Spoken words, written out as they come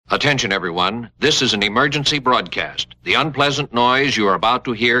Attention, everyone. This is an emergency broadcast. The unpleasant noise you are about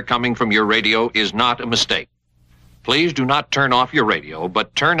to hear coming from your radio is not a mistake. Please do not turn off your radio,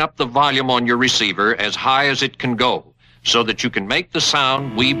 but turn up the volume on your receiver as high as it can go, so that you can make the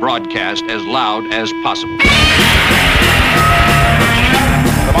sound we broadcast as loud as possible.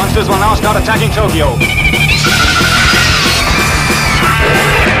 The monsters will now start attacking Tokyo.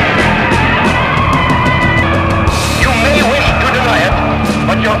 You may wish to deny it,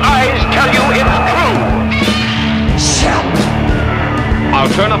 but your eyes tell you it's true. Shout! I'll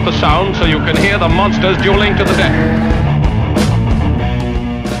turn up the sound so you can hear the monsters dueling to the death.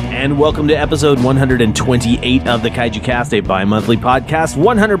 And welcome to episode 128 of the Kaiju Cast, a bi-monthly podcast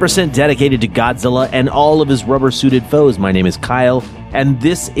 100% dedicated to Godzilla and all of his rubber-suited foes. My name is Kyle, and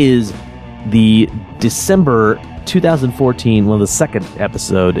this is the December 2014, the second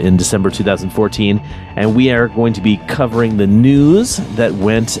episode in December 2014, and we are going to be covering the news that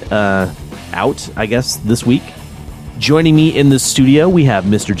went out, I guess, this week. Joining me in the studio, we have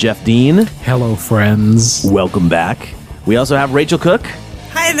Mr. Jeff Dean. Hello, friends. Welcome back. We also have Rachel Cook.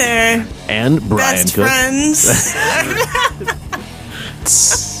 Hi there. And Brian Best Cook. friends.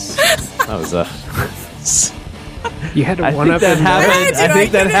 That was a... You had to I one think up that and happened. I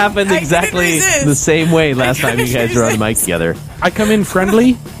think that happened I exactly couldn't resist. the same way last time you guys were on the mic together. I come in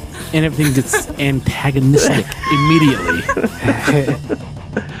friendly, and everything gets antagonistic immediately.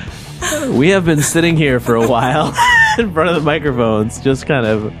 We have been sitting here for a while in front of the microphones, just kind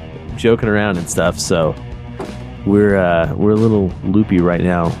of joking around and stuff. So we're a little loopy right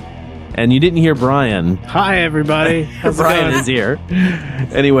now. And you didn't hear Brian. Hi, everybody. How's it Brian going? is here.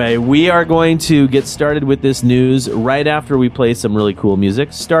 Anyway, we are going to get started with this news right after we play some really cool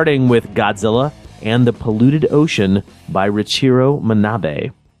music, starting with Godzilla and the Polluted Ocean by Richiro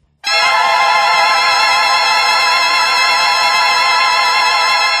Manabe.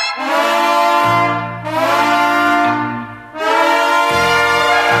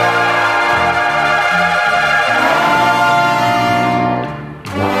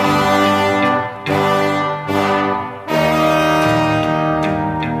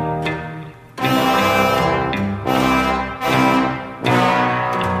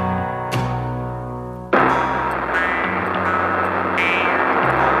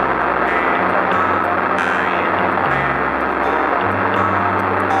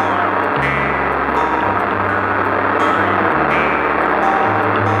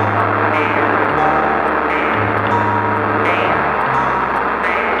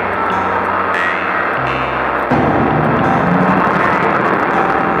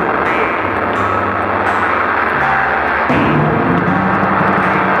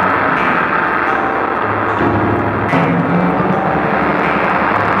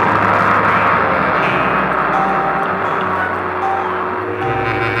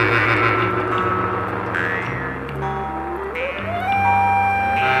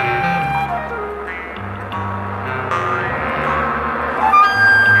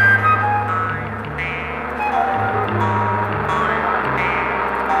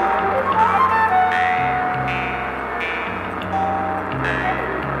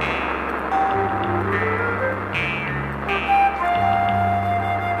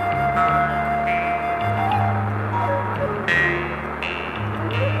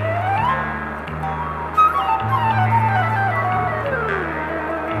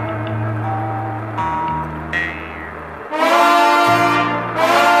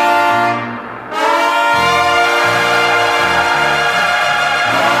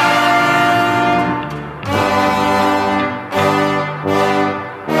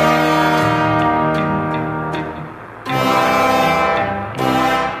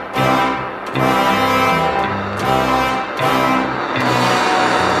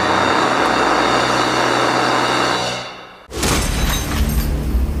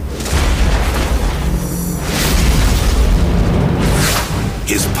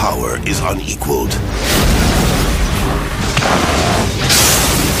 His power is unequaled.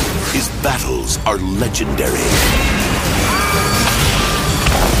 His battles are legendary.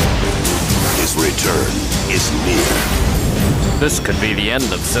 His return is near. This could be the end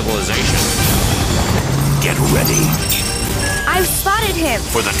of civilization. Get ready I've spotted him!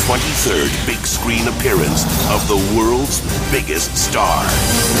 for the 23rd big screen appearance of the world's biggest star.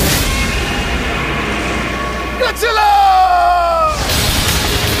 Godzilla!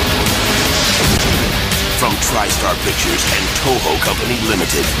 From TriStar Pictures and Toho Company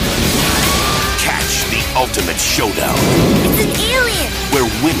Limited. Catch the ultimate showdown. It's an alien! Where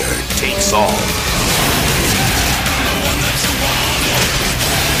winner takes all.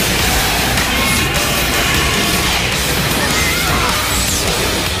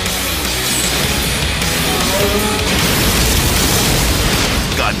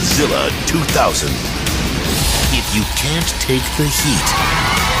 Godzilla 2000. If you can't take the heat,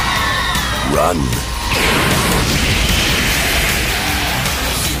 run.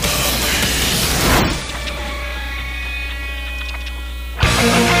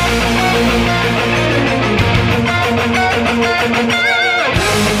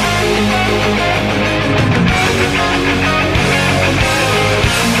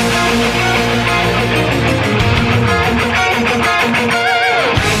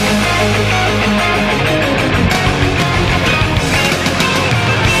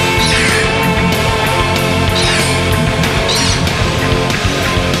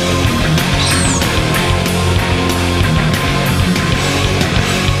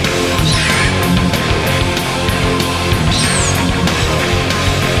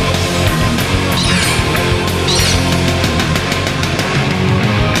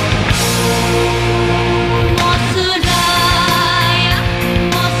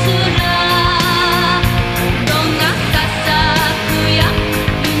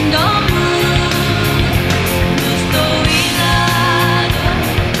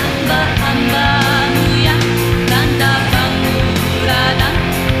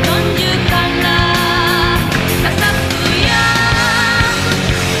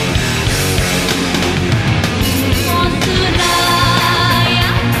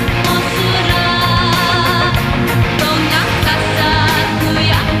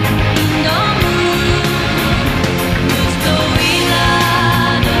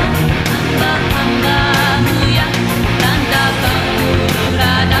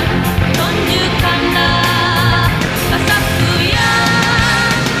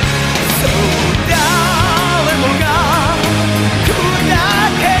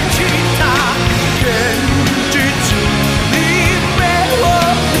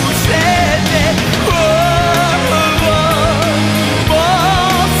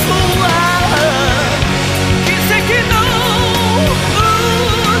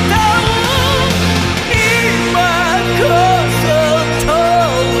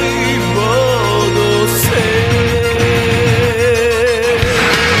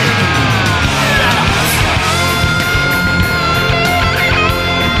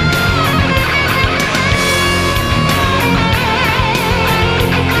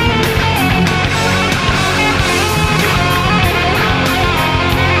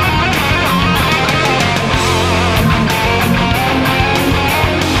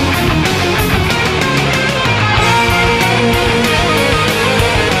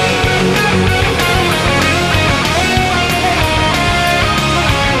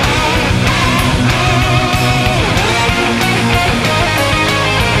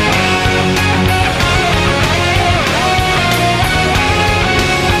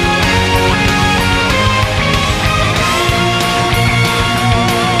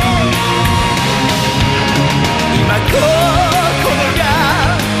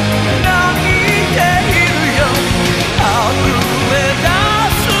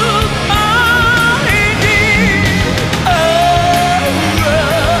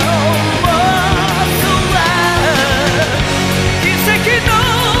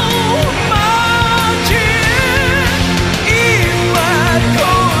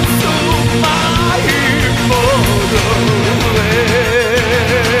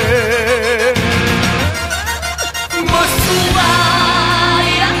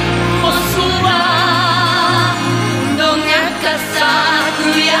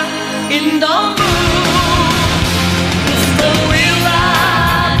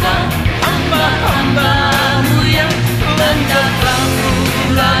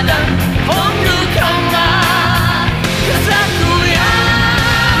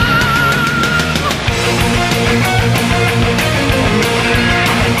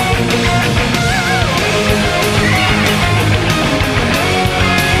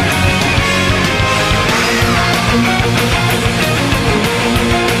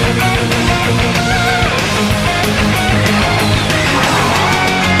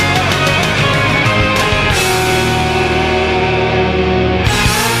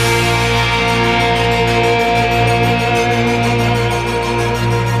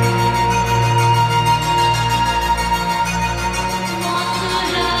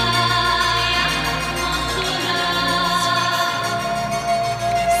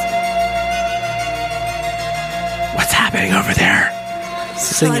 happening over there?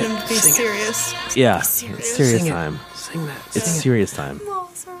 Sing it. Be serious. Yeah, it's serious time. Sing that. It's serious time.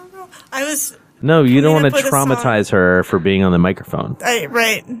 I was. No, you don't want to up with a traumatize her for being on the microphone.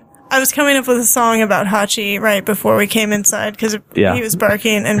 Right. I was coming up with a song about Hachi right before we came inside because he was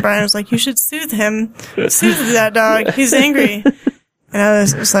barking, and Brian was like, "You should soothe him. Soothe that dog. He's angry." And I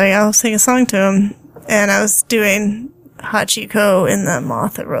was like, I'll sing a song to him. And I was doing Hachiko in the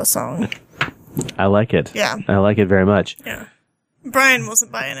Mothra song. I like it. Yeah. I like it very much. Yeah. Brian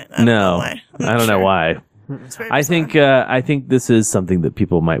wasn't buying it. I don't know why. I don't know why. I think this is something that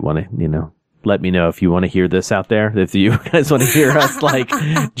people might want to, let me know if you want to hear this out there. If you guys want to hear us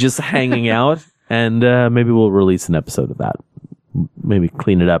just hanging out, and maybe we'll release an episode of that. Maybe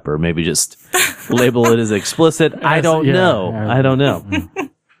clean it up, or maybe just label it as explicit. I don't know. I don't know.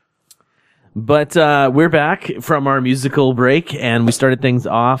 But we're back from our musical break, and we started things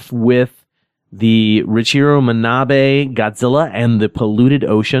off with the Richiro Manabe Godzilla and the Polluted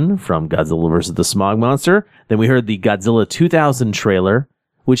Ocean from Godzilla vs. the Smog Monster. Then we heard the Godzilla 2000 trailer,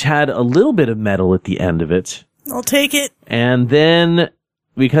 which had a little bit of metal at the end of it. I'll take it. And then,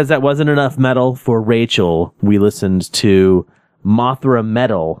 because that wasn't enough metal for Rachel, we listened to Mothra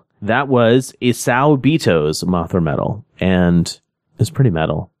Metal. That was Isao Bito's Mothra Metal, and it's pretty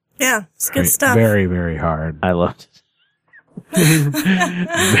metal. Yeah, it's good stuff. Very, very hard. I loved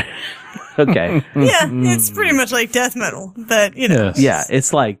it. Okay. Yeah, it's pretty much like death metal, but Yes. Yeah,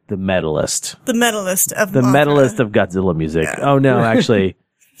 it's like the metalist. The metalist of The Mothra. metalist of Godzilla music. Yeah. Oh no, actually,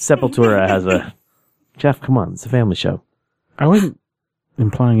 Sepultura has a... Jeff, come on, it's a family show. I wasn't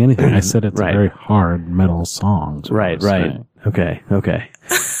implying anything. I said it's a very hard metal song. Right. Okay.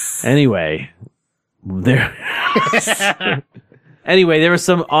 Anyway, there was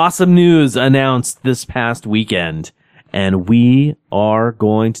some awesome news announced this past weekend, and we are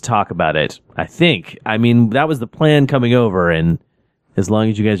going to talk about it. I mean, that was the plan coming over, and as long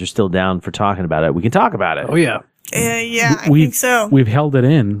as you guys are still down for talking about it, we can talk about it. Oh, yeah. Yeah, I think so. We've held it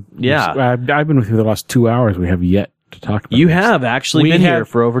in. Yeah. I've been with you the last 2 hours. We have yet to talk about it. You have actually been here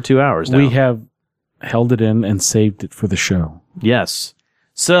for over 2 hours now. We have held it in and saved it for the show. Yes.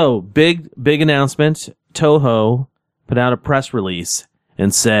 So, big announcement. Toho put out a press release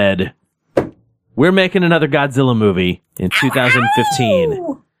and said, we're making another Godzilla movie in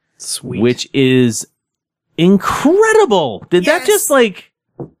 2015. Sweet. Which is incredible. Did that just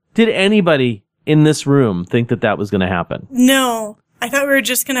did anybody in this room think that was going to happen? No. I thought we were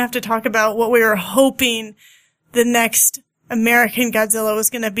just going to have to talk about what we were hoping the next American Godzilla was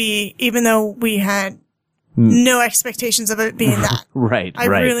going to be, even though we had no expectations of it being that. Right. I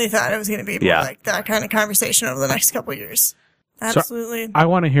really thought it was going to be more like that kind of conversation over the next couple of years. Absolutely. So I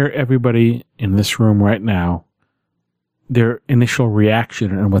want to hear everybody in this room right now, their initial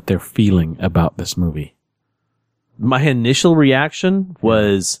reaction and what they're feeling about this movie. My initial reaction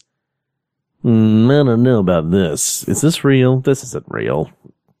was, I don't know about this. Is this real? This isn't real.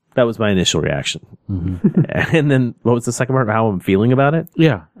 That was my initial reaction. Mm-hmm. And then what was the second part of how I'm feeling about it?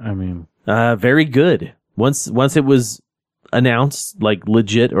 Yeah. I mean, very good. Once it was announced, like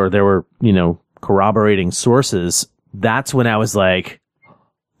legit, or there were, corroborating sources, that's when I was like,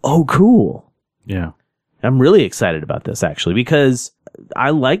 oh, cool. Yeah. I'm really excited about this, actually, because I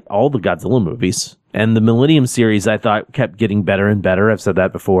liked all the Godzilla movies, and the Millennium series I thought kept getting better and better. I've said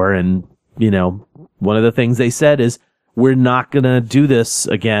that before, and, one of the things they said is, we're not going to do this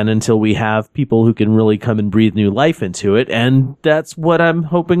again until we have people who can really come and breathe new life into it, and that's what I'm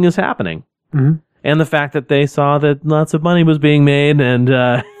hoping is happening. Mm-hmm. And the fact that they saw that lots of money was being made, and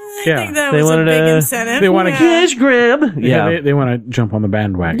I think that they was wanted a big to incentive. They want to cash grab. They want to jump on the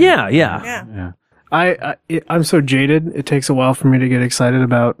bandwagon. Yeah. I'm so jaded. It takes a while for me to get excited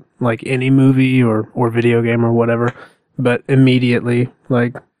about like any movie or video game or whatever. But immediately,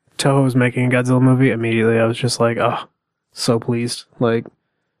 like Toho was making a Godzilla movie. Immediately, I was just like, oh, so pleased. Like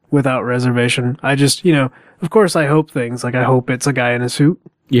without reservation. I just, of course, I hope things. Like I hope it's a guy in a suit.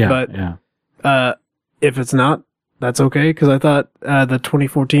 Yeah. But if it's not, that's okay. Because I thought the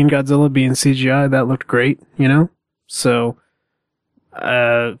 2014 Godzilla being CGI, that looked great. So,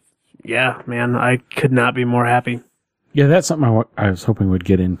 yeah, man, I could not be more happy. Yeah, that's something I was hoping we'd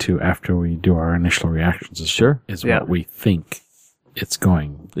get into after we do our initial reactions. Is what we think it's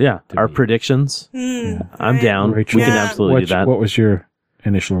going. Yeah, our predictions. I'm down. Rachel, we can absolutely do that. What was your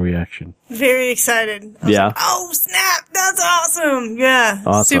initial reaction? Very excited. I was like, oh, snap. That's awesome. Yeah.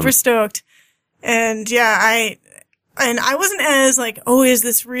 Awesome. Super stoked. And yeah, I wasn't as like, oh, is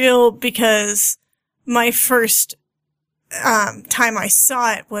this real? Because my first time I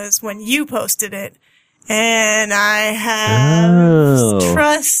saw it was when you posted it. And I have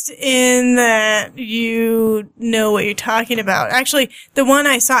trust in that you know what you're talking about. Actually, the one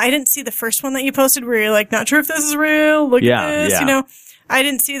I saw, I didn't see the first one that you posted where you're like, not sure if this is real. Look at this, I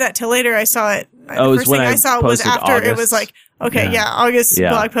didn't see that till later. I saw it. The first thing I saw was after August. It was like, okay, August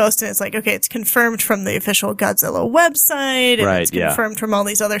blog post, and it's like, okay, it's confirmed from the official Godzilla website, and it's confirmed from all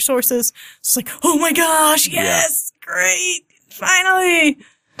these other sources. It's like, oh my gosh, yes, great. Finally.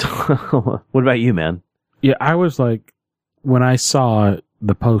 What about you, man? Yeah, I was like, when I saw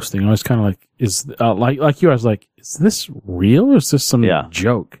the posting, I was kind of like, like you, I was like, is this real or is this some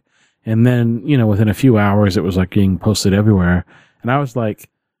joke? And then, within a few hours, it was like being posted everywhere. And I was like,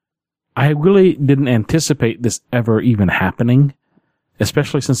 I really didn't anticipate this ever even happening,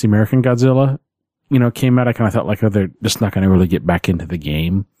 especially since the American Godzilla, came out. I kind of thought like, oh, they're just not going to really get back into the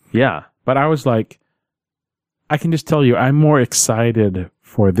game. Yeah. But I was like, I can just tell you, I'm more excited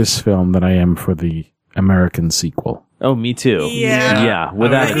for this film than I am for the American sequel. Oh, me too. Yeah.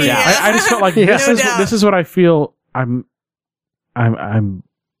 Without a doubt. I just felt like this is what I feel. I'm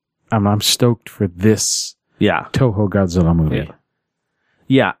stoked for this. Yeah. Toho Godzilla movie.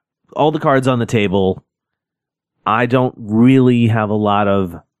 Yeah. All the cards on the table. I don't really have a lot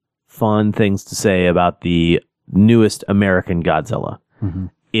of fun things to say about the newest American Godzilla. Mm-hmm.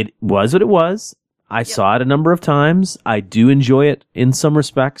 It was what it was. I saw it a number of times. I do enjoy it in some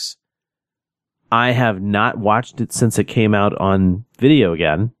respects. I have not watched it since it came out on video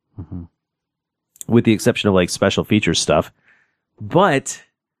again, with the exception of like special features stuff. But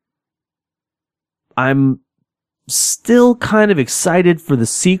I'm still kind of excited for the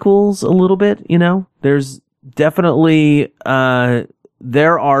sequels a little bit, There's definitely,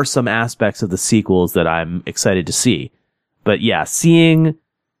 there are some aspects of the sequels that I'm excited to see. But yeah, seeing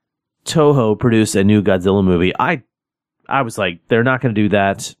Toho produce a new Godzilla movie, I was like, they're not going to do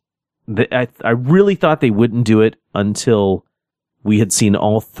that. I really thought they wouldn't do it until we had seen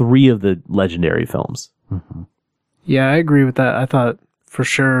all 3 of the Legendary films. Mm-hmm. Yeah, I agree with that. I thought for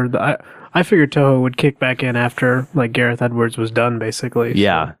sure I figured Toho would kick back in after like Gareth Edwards was done, basically.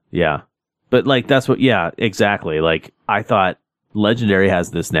 Yeah, yeah. But like that's what. Yeah, exactly. Like I thought Legendary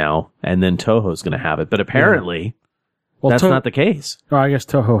has this now, and then Toho's going to have it. But apparently, that's not the case. Well, I guess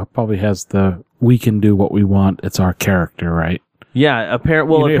Toho probably has we can do what we want. It's our character, right? Yeah,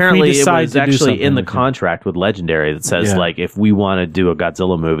 apparently it was actually in the like contract with Legendary that says, like, if we want to do a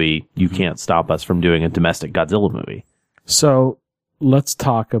Godzilla movie, you can't stop us from doing a domestic Godzilla movie. So let's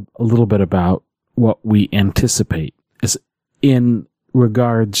talk a little bit about what we anticipate is in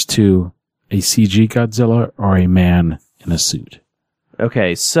regards to a CG Godzilla or a man in a suit.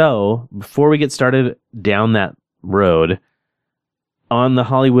 Okay, so before we get started down that road, on the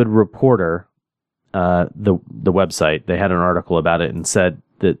Hollywood Reporter, the website, they had an article about it and said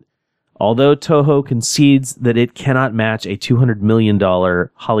that although Toho concedes that it cannot match a $200 million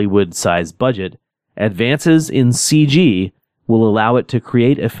Hollywood-sized budget, advances in CG will allow it to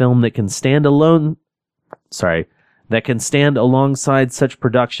create a film that can stand alongside such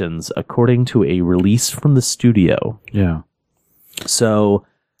productions, according to a release from the studio. Yeah. So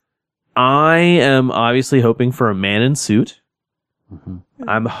I am obviously hoping for a man in suit. Mm-hmm.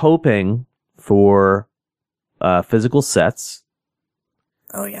 I'm hoping for physical sets.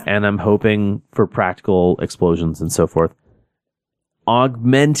 Oh, yeah. And I'm hoping for practical explosions and so forth.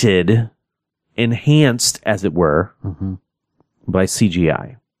 Augmented, enhanced, as it were, by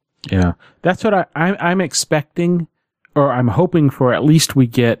CGI. Yeah. That's what I'm expecting, or I'm hoping for. At least we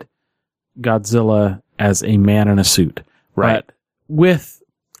get Godzilla as a man in a suit. Right. But with,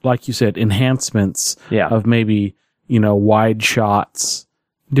 like you said, enhancements of maybe, wide shots,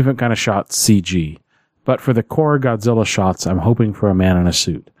 different kind of shots, CG. But for the core Godzilla shots, I'm hoping for a man in a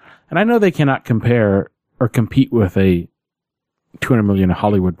suit. And I know they cannot compare or compete with a $200 million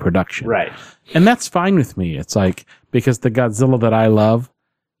Hollywood production. Right. And that's fine with me. It's like, because the Godzilla that I love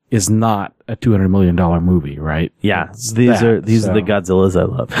is not a $200 million movie, right? Yeah. These are the Godzillas I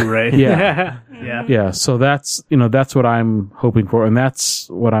love. Right. Yeah. Yeah. Yeah. So that's what I'm hoping for. And that's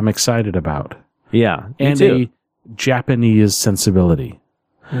what I'm excited about. Yeah. And a Japanese sensibility.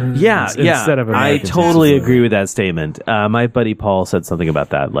 Yeah, Instead of I American totally agree with that statement. My buddy Paul said something about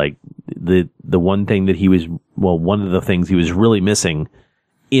that. Like the one thing that one of the things he was really missing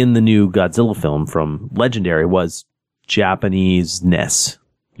in the new Godzilla film from Legendary was Japanese-ness.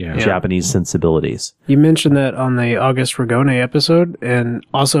 Yeah. Japanese sensibilities. You mentioned that on the August Ragone episode, and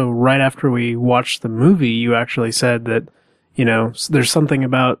also right after we watched the movie, you actually said that, there's something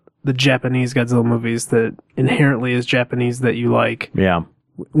about the Japanese Godzilla movies that inherently is Japanese that you like. Yeah.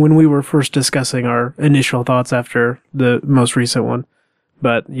 When we were first discussing our initial thoughts after the most recent one.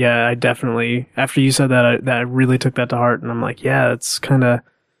 But yeah, I definitely, after you said that, I really took that to heart, and I'm like, yeah, it's kind of,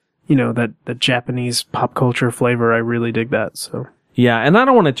 that Japanese pop culture flavor. I really dig that, so. Yeah, and I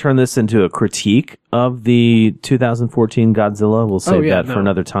don't want to turn this into a critique of the 2014 Godzilla. We'll save that for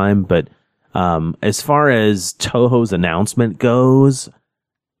another time. But as far as Toho's announcement goes,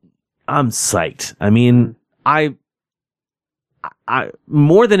 I'm psyched. I mean,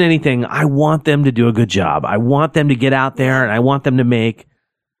 more than anything, I want them to do a good job. I want them to get out there and I want them to make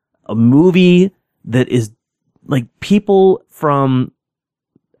a movie that is like people from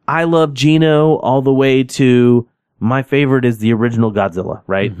I Love Gino all the way to my favorite is the original Godzilla,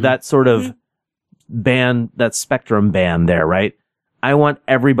 right? Mm-hmm. That sort of band, that spectrum band there, right? I want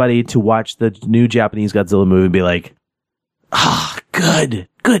everybody to watch the new Japanese Godzilla movie and be like, good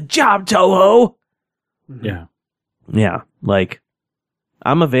job, Toho. Yeah. Yeah. Like,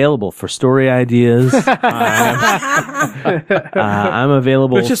 I'm available for story ideas. I'm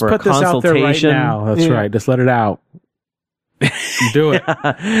available Let's just for put consultation. This out there right now. That's right. Just let it out. Do it.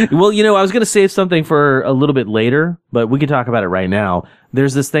 Well, I was going to save something for a little bit later, but we can talk about it right now.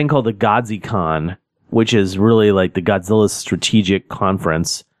 There's this thing called the GodziCon, which is really like the Godzilla Strategic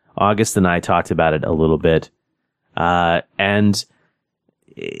Conference. August and I talked about it a little bit. And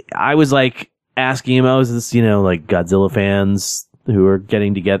I was like asking him, is this, like Godzilla fans who are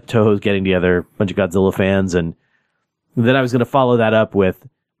getting together, Toho's getting together, a bunch of Godzilla fans. And then I was going to follow that up with,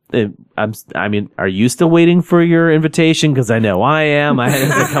 are you still waiting for your invitation? Because I know I am. I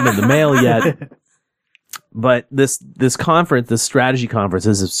haven't come in the mail yet. But this conference, this strategy conference,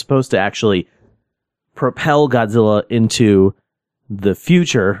 is supposed to actually propel Godzilla into the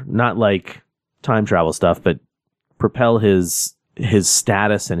future, not like time travel stuff, but propel his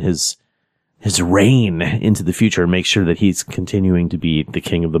status and his reign into the future and make sure that he's continuing to be the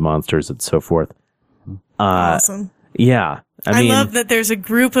king of the monsters and so forth. Awesome. Yeah. I love that there's a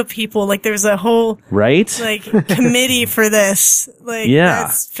group of people, like there's a whole committee for this. Like,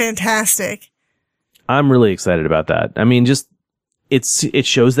 that's fantastic. I'm really excited about that. I mean, just it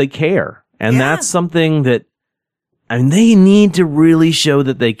shows they care. And that's something that, they need to really show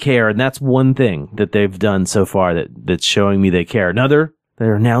that they care. And that's one thing that they've done so far that's showing me they care. Another,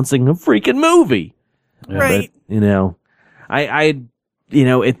 they're announcing a freaking movie. Yeah. Right. But, I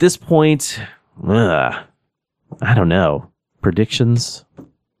at this point, I don't know. Predictions?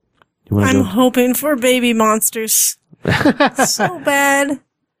 I'm hoping for baby monsters. So bad.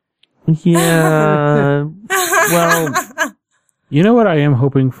 Yeah. Well, you know what I am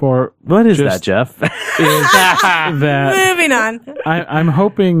hoping for? What is that, Jeff? Is that moving on. I'm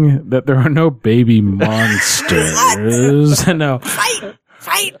hoping that there are no baby monsters. No.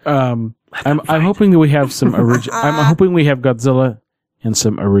 Fight. I'm hoping that we have some I'm hoping we have Godzilla and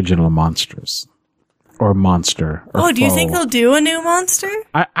some original monsters. Or monster. Or do you think they'll do a new monster?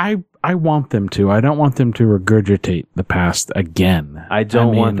 I want them to. I don't want them to regurgitate the past again. I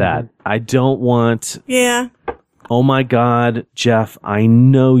don't want that. I don't want... Yeah. Oh my God, Jeff, I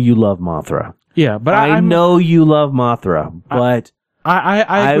know you love Mothra. Yeah, but I know you love Mothra, but...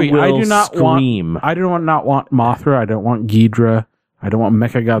 I agree. I do not scream. I do not want Mothra. I don't want Ghidra. I don't want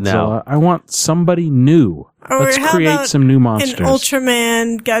Mechagodzilla. No. I want somebody new. Let's create some new monsters. An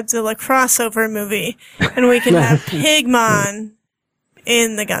Ultraman Godzilla crossover movie, and we can have Pigmon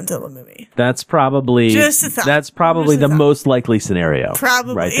in the Godzilla movie. That's probably the most likely scenario.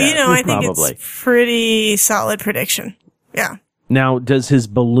 Probably, right there. I think it's pretty solid prediction. Yeah. Now, does his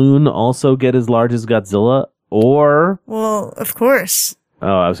balloon also get as large as Godzilla, or? Well, of course. Oh,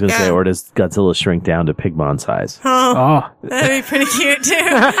 I was going to say, or does Godzilla shrink down to Pigmon size? Oh, that'd be pretty cute too.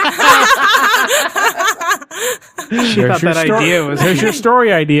 She thought that idea was. There's your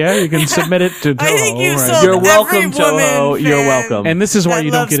story idea. You can submit it to Toho. I think you sold You're welcome, every Toho. woman You're fan welcome. And this is why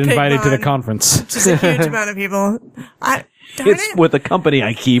you don't get invited Pigmon. to the conference. Just a huge amount of people. It's with a company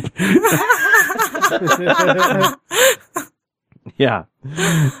I keep. Yeah.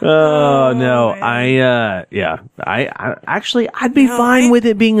 Oh no. Man. I actually I'd be fine with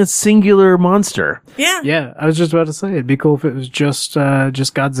it being a singular monster. Yeah. Yeah, I was just about to say it'd be cool if it was just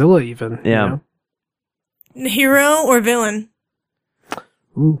Godzilla even. Yeah. Hero or villain?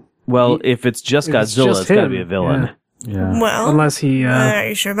 Ooh. Well, if it's just Godzilla, it's got to be a villain. Yeah. Well, unless he are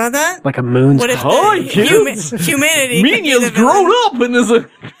you sure about that? like a moon's What if humanity Minion's grown up and is a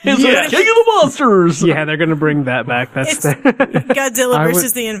king of the monsters. Yeah, they're gonna bring that back. That's Godzilla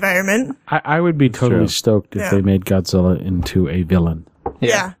versus the environment. I would be totally stoked if they made Godzilla into a villain.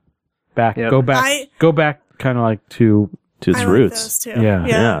 Yeah. Go back kind of like to its roots. Like those too.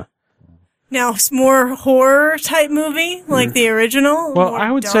 Yeah. Now, more horror type movie, like the original. Well,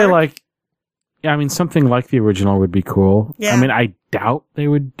 I would say something like the original would be cool. Yeah. I mean, I doubt they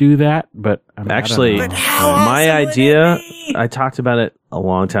would do that, but actually, my idea, I talked about it a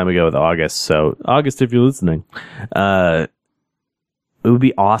long time ago with August. So, August, if you're listening, it would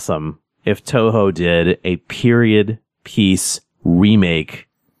be awesome if Toho did a period piece remake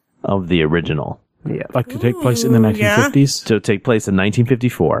of the original. Yeah. Like to take place in the 1950s? To take place in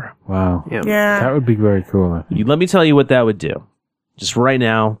 1954. Wow. Yeah. Yeah. That would be very cool. Let me tell you what that would do. just right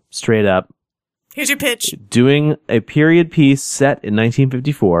now, straight up, Here's your pitch. doing a period piece set in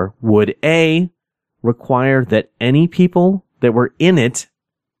 1954 would A, require that any people that were in it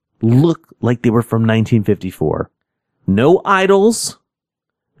look like they were from 1954. No idols,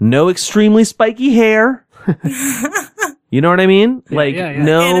 no extremely spiky hair. You know what I mean? No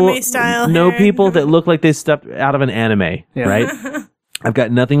Anime style no hair. people that look like they stepped out of an anime, right? I've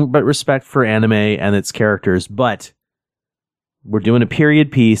got nothing but respect for anime and its characters, but we're doing a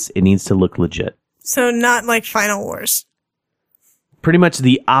period piece. It needs to look legit. So not like Final Wars. Pretty much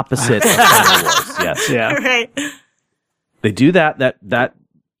the opposite of Final Wars. Yes. Yeah. Right. They do that.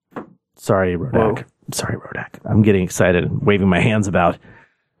 Sorry, Rodak. Sorry, Rodak. I'm getting excited and waving my hands about.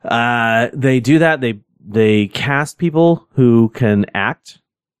 They do that. They cast people who can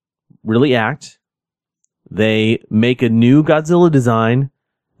really act. They make a new Godzilla design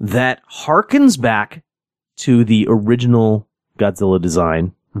that harkens back to the original Godzilla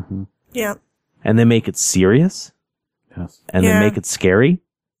design. Mm-hmm. Yeah. And they make it serious. Yes. And they make it scary.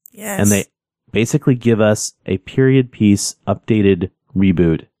 Yes. And they basically give us a period piece updated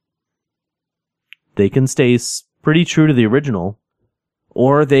reboot. They can stay pretty true to the original,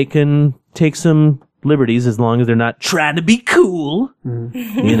 or they can take some liberties as long as they're not trying to be cool.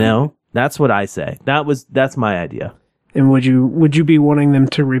 You know, that's what I say. That's my idea. And would you be wanting them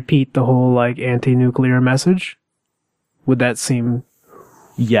to repeat the whole like anti-nuclear message? Would that seem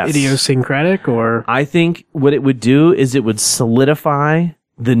idiosyncratic, or? I think what it would do is it would solidify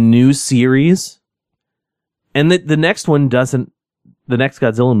the new series, and the next one doesn't. The next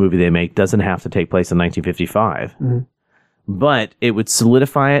Godzilla movie they make doesn't have to take place in 1955, but it would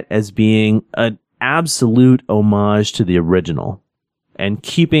solidify it as being an absolute homage to the original and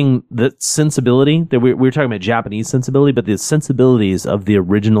keeping the sensibility that we were talking about, Japanese sensibility, but the sensibilities of the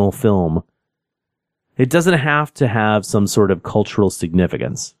original film. It doesn't have to have some sort of cultural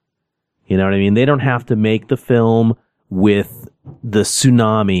significance. You know what I mean? They don't have to make the film with the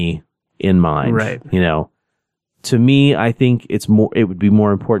tsunami in mind. Right. You know, to me, I think it would be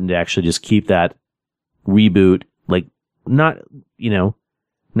more important to actually just keep that reboot, like, not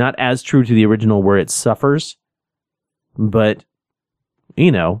as true to the original where it suffers, but,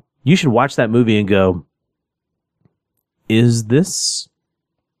 you should watch that movie and go, is this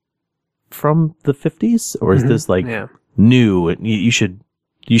from the 50s, or is this new? You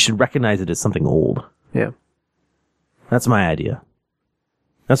should recognize it as something old. Yeah. That's my idea.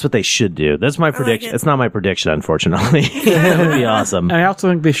 That's what they should do. That's my prediction. Like it. It's not my prediction, unfortunately. That would be awesome. And I also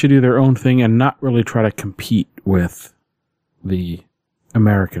think they should do their own thing and not really try to compete with the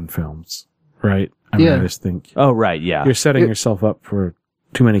American films, right? I just think. Oh, right, yeah. You're setting yourself up for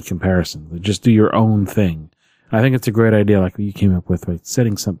too many comparisons. Just do your own thing. I think it's a great idea, like you came up with, like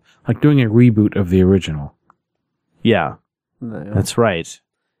doing a reboot of the original. Yeah, that's right.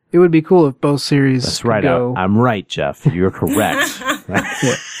 It would be cool if both series. That's right. Go. I'm right, Jeff. You're correct.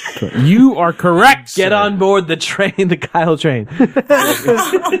 You are correct. Get on board the train, the Kyle train.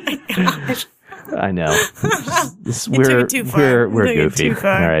 Oh my gosh. I know. You took it too far. We're You took it goofy. too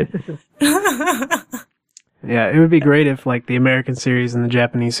far. All right. Yeah, it would be great if like the American series and the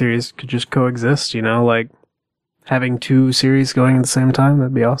Japanese series could just coexist. Like having two series going at the same time.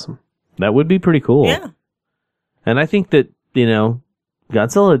 That'd be awesome. That would be pretty cool. Yeah. And I think that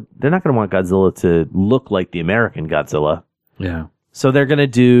Godzilla. They're not going to want Godzilla to look like the American Godzilla. Yeah. So they're going to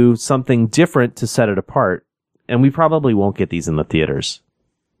do something different to set it apart. And we probably won't get these in the theaters.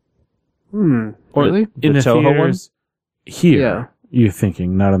 Or really? In the Toho theaters here. Yeah. You're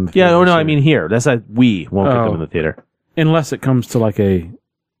thinking, not in the Yeah, theaters. oh no, I mean here. That's like we won't get them in the theater. Unless it comes to like a,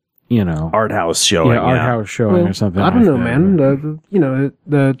 art house showing. art house showing or something. I don't know, like man. that.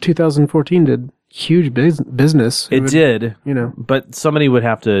 The 2014 did huge business. It did. You But somebody would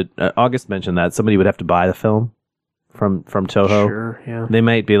have to, August mentioned that, somebody would have to buy the film from Toho. Sure, yeah. They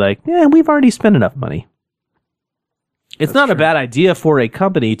might be like, yeah, we've already spent enough money. It's not a bad idea for a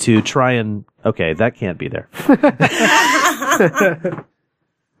company to try and, okay, that can't be there.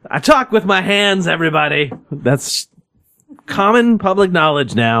 I talk with my hands, everybody. That's common public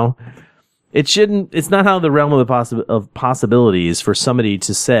knowledge now. It's not out of the realm of possibilities for somebody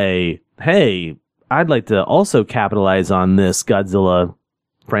to say, hey, I'd like to also capitalize on this Godzilla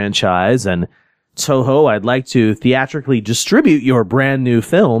franchise, and Toho, I'd like to theatrically distribute your brand new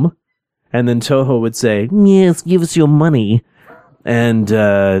film. And then Toho would say, yes, give us your money. And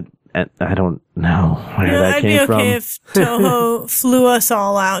I don't know where that came from. I'd be okay if Toho flew us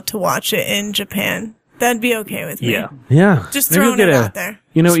all out to watch it in Japan. That'd be okay with me. Yeah. Just Maybe throwing get it a- out there.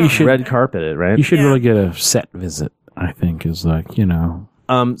 You know what you should Red carpet it, right? You should Yeah. really get a set visit, I think, is like,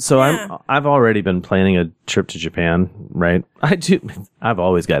 I've already been planning a trip to Japan, right? I've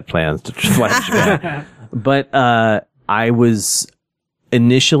always got plans to fly to Japan. But I was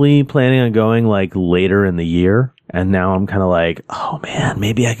initially planning on going like later in the year, and now I'm kind of like, oh man,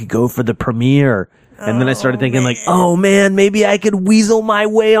 maybe I could go for the premiere. And then I started thinking like, oh man, maybe I could weasel my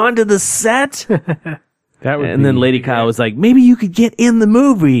way onto the set. And then Lady Kyle was like, maybe you could get in the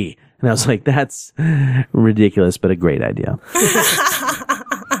movie. And I was like, that's ridiculous, but a great idea.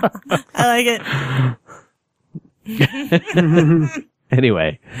 I like it.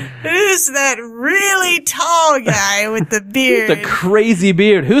 Anyway. Who's that really tall guy with the beard? The crazy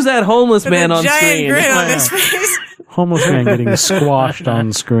beard. Who's that homeless man on screen? Grin on his face. Homeless man getting squashed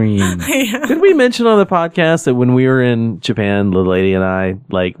on screen. Yeah. Did we mention on the podcast that when we were in Japan, the lady and I,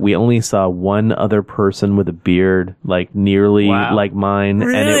 like, we only saw one other person with a beard, like, nearly like mine.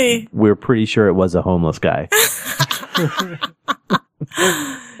 Really? And we're pretty sure it was a homeless guy.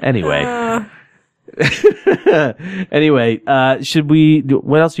 Anyway. Anyway,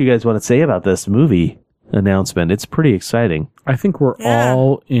 what else do you guys want to say about this movie announcement? It's pretty exciting. I think we're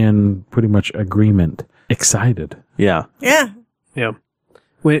all in pretty much agreement. Excited. Yeah. Yeah. Yeah.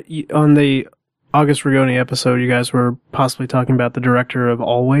 On the August Rigoni episode, you guys were possibly talking about the director of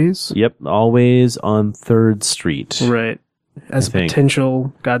Always. Yep. Always on 3rd Street. Right. As a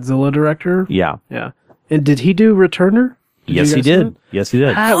potential Godzilla director. Yeah. Yeah. And did he do Returner? Yes, he did. Yes, he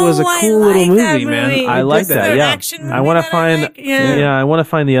did. That was a cool little movie, man. I like that. Yeah, I want to find. I want to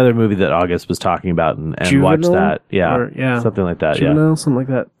find the other movie that August was talking about and watch that. Yeah, something like that. Juvenile, something like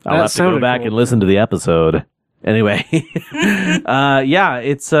that. I'll have to go back and listen to the episode. Anyway,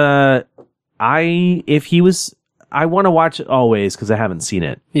 it's I want to watch it Always because I haven't seen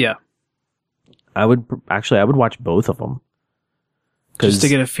it. Yeah, I would watch both of them. Just to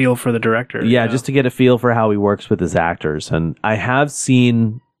get a feel for the director. Yeah, just to get a feel for how he works with his actors. And I have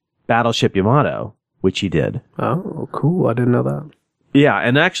seen Battleship Yamato, which he did. Oh, cool. I didn't know that. Yeah,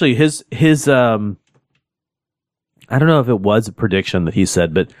 and actually his I don't know if it was a prediction that he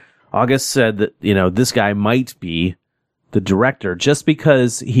said, but August said that, this guy might be the director just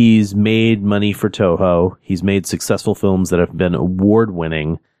because he's made money for Toho. He's made successful films that have been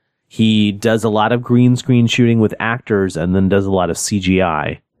award-winning. He does a lot of green screen shooting with actors and then does a lot of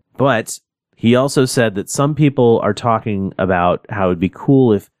CGI. But he also said that some people are talking about how it'd be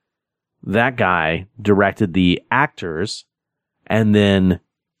cool if that guy directed the actors and then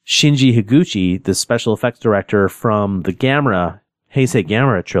Shinji Higuchi, the special effects director from the Heisei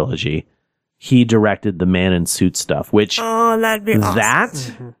Gamera trilogy, he directed the man in suit stuff, which that'd be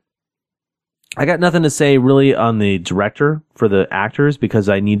awesome. I got nothing to say really on the director for the actors because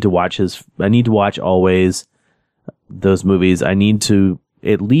I need to watch Always, those movies. I need to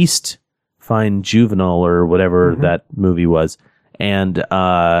at least find Juvenile or whatever that movie was. And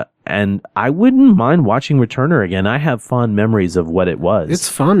I wouldn't mind watching Returner again. I have fond memories of what it was. It's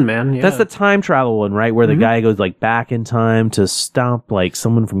fun, man. Yeah. That's the time travel one, right? Where the guy goes like back in time to stop like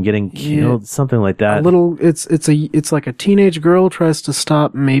someone from getting killed, something like that. It's like a teenage girl tries to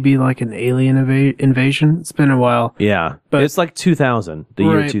stop maybe like an alien invasion. It's been a while. Yeah. But it's like 2000,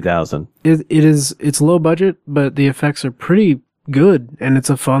 year 2000. It's low budget, but the effects are pretty good and it's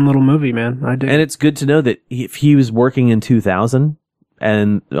a fun little movie, man. I dig. And it's good to know that if he was working in 2000,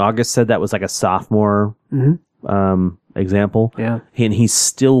 and August said that was like a sophomore example. Yeah. And he's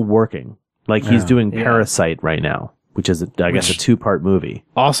still working. Like he's doing Parasite right now, which is, I guess, a 2-part movie.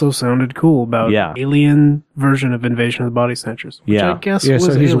 Also sounded cool about alien version of Invasion of the Body Snatchers. Which I guess was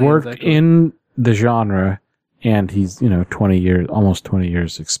so he's aliens, worked actually. in the genre and he's, almost 20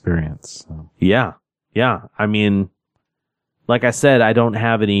 years experience. So. Yeah. Yeah. I mean, like I said, I don't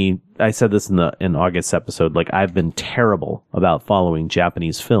have any. I said this in August's episode. Like I've been terrible about following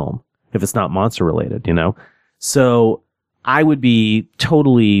Japanese film if it's not monster related, So I would be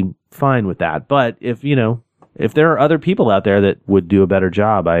totally fine with that. But if there are other people out there that would do a better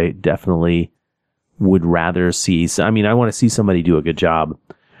job, I definitely would rather see. I want to see somebody do a good job.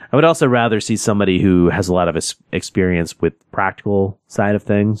 I would also rather see somebody who has a lot of experience with practical side of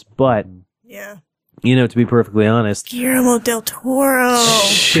things. But yeah. To be perfectly honest, Guillermo del Toro.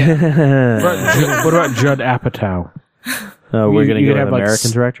 What about Judd Apatow? We're going to go with American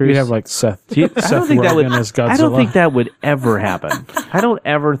directors. You'd have like Seth. I don't think that would. As Godzilla. I don't think that would ever happen. I don't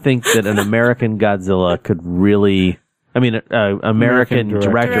ever think that an American Godzilla could really. American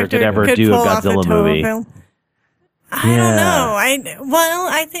director could ever do a Godzilla movie. I don't know.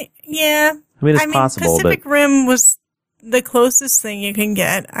 I think it's possible. Pacific Rim was the closest thing you can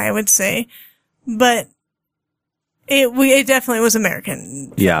get, I would say. But it definitely was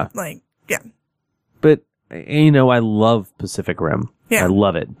American. Yeah. Yeah. But, I love Pacific Rim. Yeah. I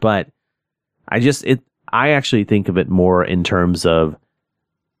love it. But I actually think of it more in terms of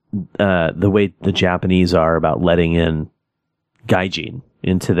the way the Japanese are about letting in gaijin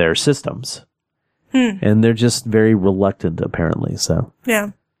into their systems. And they're just very reluctant, apparently. So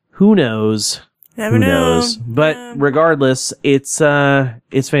Yeah. who knows? Never Who know. knows? But regardless, it's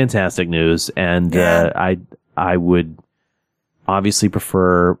fantastic news, and I would obviously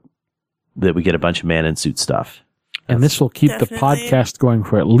prefer that we get a bunch of man in suit stuff. And this will keep the podcast going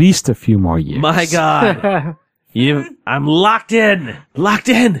for at least a few more years. My God, I'm locked in.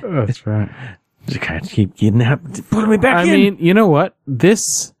 That's right. You can't keep putting me back in. I mean, you know what?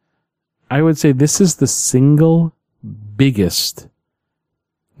 I would say this is the single biggest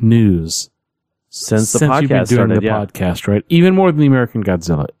news since the you've been podcast doing started. the podcast, right? Even more than the American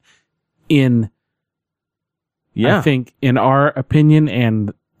Godzilla. I think, in our opinion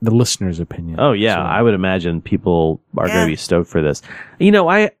and the listeners' opinion. Oh yeah, So- I would imagine people are going to be stoked for this. You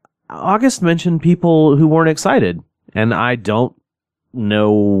know, August mentioned people who weren't excited, and I don't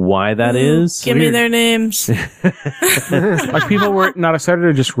know why that is. Give me their names. Like people were not excited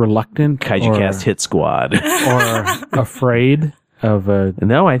or just reluctant? Kaiju Cast Hit Squad. Or afraid of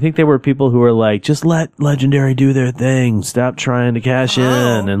No, I think they were people who were like, just let Legendary do their thing. Stop trying to cash in.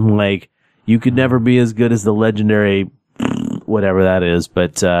 And like, you could never be as good as the Legendary, whatever that is.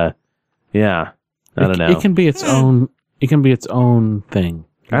 But, yeah, I don't know. It can be its own. It can be its own thing.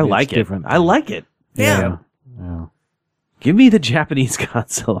 I like it. Different. I like it. Yeah. Give me the Japanese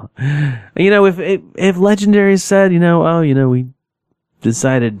Godzilla. You know, if Legendary said, we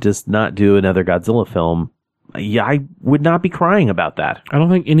decided to just not do another Godzilla film, yeah, I would not be crying about that. I don't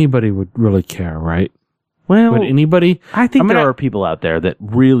think anybody would really care, right? Well, would anybody? I think there are people out there that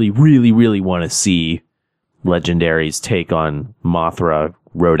really, really, really want to see Legendary's take on Mothra,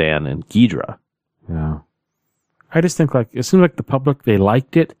 Rodan, and Ghidra. Yeah. I just think it seems like the public, they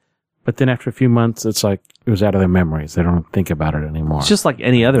liked it, but then after a few months, it's like it was out of their memories. They don't think about it anymore. It's just like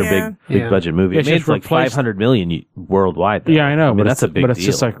any other big budget movie. It's It made just like replaced- 500 million worldwide. Though. Yeah, I know. I mean, but that's a big But it's deal.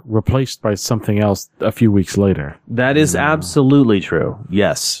 just like replaced by something else a few weeks later. That is absolutely true.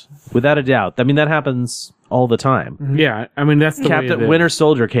 Yes, without a doubt. I mean, that happens all the time. Yeah, I mean that's the Captain way Winter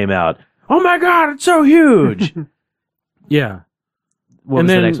Soldier came out. Oh my God, it's so huge. Yeah. What And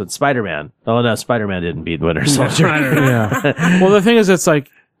was the then- next one? Spider-Man. Oh no, Spider-Man didn't beat Winter Soldier. Yeah. Well, the thing is, it's like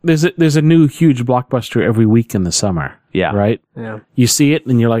there's a new huge blockbuster every week in the summer. Yeah. Right. Yeah. You see it,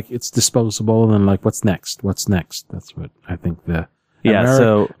 and you're like, it's disposable, and then like, what's next? What's next? That's what I think the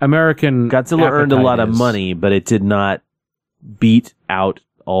So American Godzilla earned a appetite lot of is. money, but it did not beat out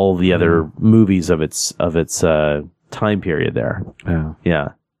all the other movies of its time period there. Yeah. Yeah.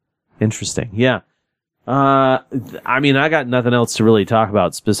 Interesting. Yeah. I mean, I got nothing else to really talk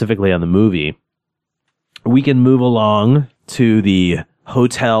about specifically on the movie. We can move along to the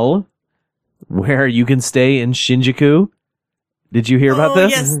hotel where you can stay in Shinjuku. Did you hear about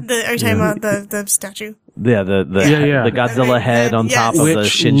this? Yes, are you talking about the statue? Yeah, the Godzilla head on top of the Which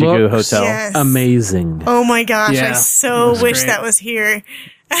Shinjuku looks hotel. Yes. Amazing. Oh my gosh, Yeah, I so that's wish great. that was here.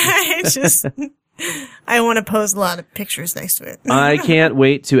 I want to pose a lot of pictures next to it. I can't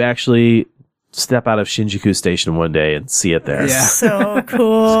wait to actually step out of Shinjuku Station one day and see it there. Yeah. So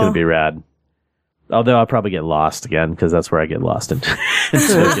cool. It's gonna be rad. Although I'll probably get lost again because that's where I get lost in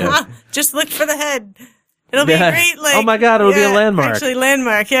Tokyo. Just look for the head. It'll be Yeah. great. Like, Oh my God, it'll be a landmark. Actually,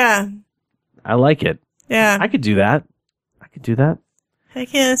 landmark. Yeah, I like it. yeah. I could do that.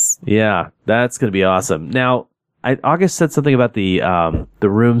 Heck yes. Yeah, that's gonna be awesome. Now, August said something about the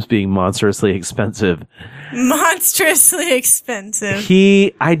rooms being monstrously expensive. Monstrously expensive.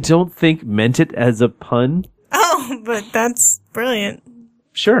 I don't think meant it as a pun. Oh, but that's brilliant.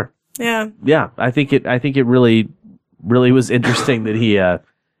 Sure. Yeah. Yeah, I think it really was interesting that he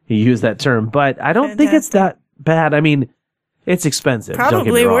used that term, but I don't think it's that bad. I mean, it's expensive. don't get me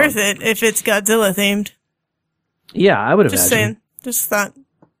Probably wrong. worth it if it's Godzilla themed. Yeah, I would Just imagine. saying. Just thought.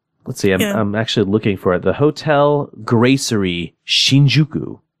 Let's see. Yeah. I'm actually looking for it. The Hotel Gracery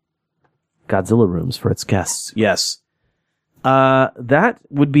Shinjuku. Godzilla rooms for its guests. Yes. That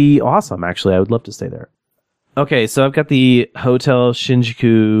would be awesome. Actually, I would love to stay there. Okay, so I've got the Hotel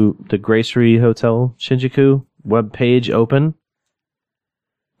Shinjuku, the Gracery Hotel Shinjuku webpage open.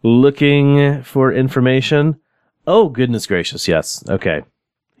 Looking for information. Oh, goodness gracious. Yes. Okay.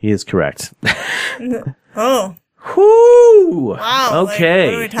 He is correct. Oh. Whoo! Wow. Okay.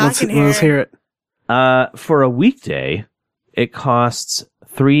 Like, what are we talking here? Let's hear it. For a weekday, it costs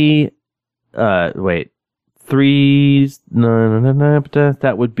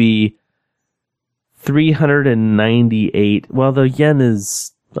that would be 398. Well, the yen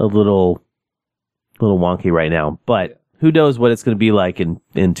is a little wonky right now, but who knows what it's going to be like in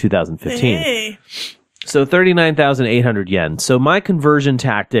 2015. Hey. So 39,800 yen. So my conversion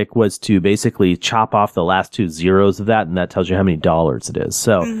tactic was to basically chop off the last two zeros of that, and that tells you how many dollars it is.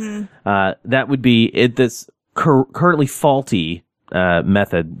 So that would be this currently faulty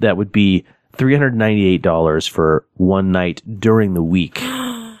method. That would be $398 for one night during the week.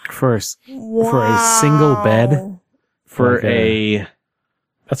 For a single bed?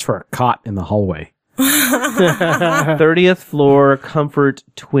 That's for a cot in the hallway. 30th floor comfort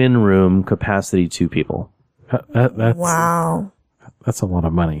twin room, capacity 2 people. That's, wow. That's a lot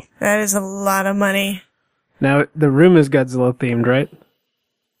of money. That is a lot of money. Now, the room is Godzilla themed, right?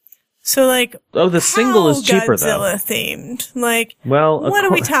 So, like, the single is cheaper, though. Godzilla themed. Like, well, what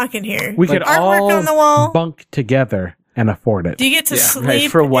are we talking here? We could artwork all on the wall? bunk together and afford it. Do you get to sleep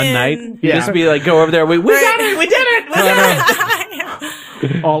right, for one night? Yeah. Just be like, go over there. We did it! We did it! We did it!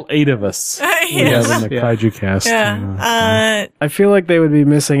 All 8 of us. We have in the Kaiju Cast. Yeah. I feel like they would be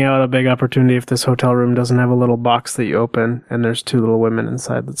missing out a big opportunity if this hotel room doesn't have a little box that you open and there's 2 little women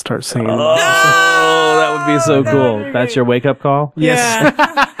inside that start singing. Oh, that would be so cool. That's your wake-up call? Yes.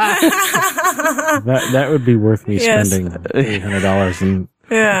 that would be worth me spending $800 and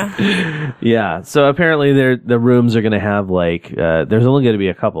yeah. So apparently the rooms are going to have like there's only going to be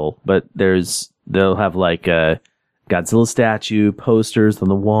a couple, but they'll have like Godzilla statue, posters on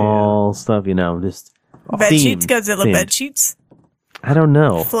the wall, stuff, just bed sheets, Godzilla bed sheets. I don't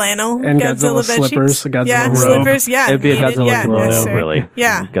know. Flannel, and Godzilla bed slippers, sheets. Godzilla robe. Slippers, yeah. It'd be a Godzilla kimono, really.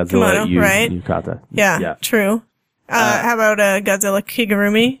 Yeah, Godzilla kimono, right? yukata. Yeah, true. How about a Godzilla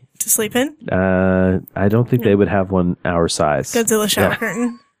Kigurumi to sleep in? I don't think they would have one our size. Godzilla shower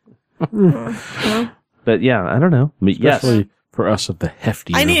curtain. But yeah, I don't know. But especially for us of the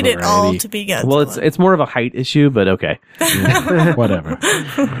hefty. I need it all to be Godzilla. Well, it's more of a height issue, but okay. Whatever.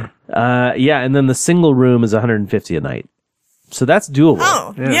 And then the single room is $150 a night. So that's doable.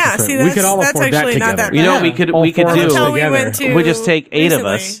 Oh, yeah. See, we could all that's afford actually that not together. that bad. We could do. We just take 8 of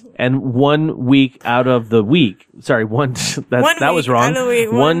us, and 1 week out of the week. Sorry, that was wrong.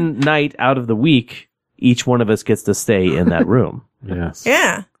 One night out of the week, each one of us gets to stay in that room. Yes.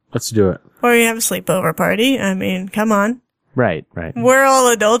 Yeah. Let's do it. Or you have a sleepover party. I mean, come on. Right. We're all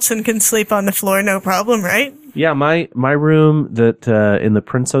adults and can sleep on the floor, no problem, right? Yeah, my room that in the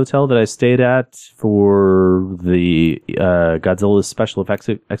Prince Hotel that I stayed at for the Godzilla special effects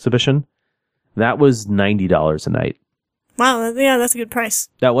exhibition, that was $90 a night. Wow, yeah, that's a good price.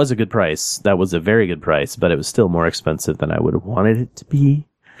 That was a good price. That was a very good price, but it was still more expensive than I would have wanted it to be.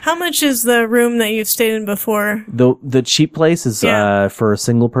 How much is the room that you've stayed in before? The cheap place is for a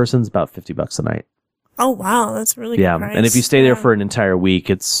single person is about $50 a night. Oh wow, that's really good price. And if you stay there for an entire week,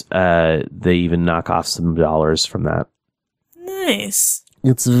 it's they even knock off some dollars from that. Nice.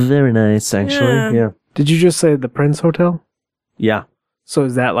 It's very nice, actually. Yeah. Did you just say the Prince Hotel? Yeah. So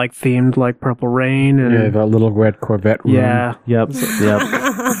is that like themed like Purple Rain and the little red Corvette room? Yeah. Yep.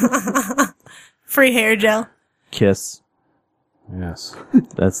 Free hair gel. Kiss. Yes.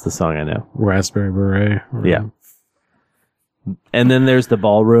 That's the song I know. Raspberry Beret. Yeah. And then there's the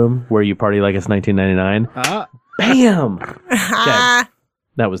ballroom where you party like it's 1999. Bam! Okay.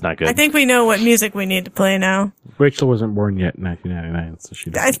 That was not good. I think we know what music we need to play now. Rachel wasn't born yet in 1999, so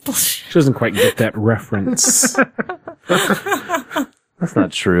she doesn't quite get that reference. That's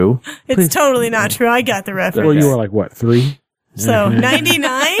not true. It's totally not true. I got the reference. Well, you were like, what, 3? So,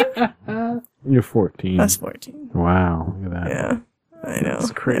 99? You're 14. I was 14. Wow, look at that. Yeah. I know.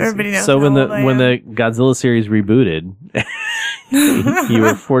 That's crazy. Everybody knows. So how when old I the am. Godzilla series rebooted, you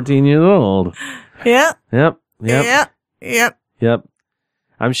were 14 years old. Yep. Yep.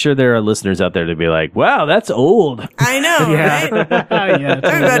 I'm sure there are listeners out there to be like, "Wow, that's old." I know, right? Yeah.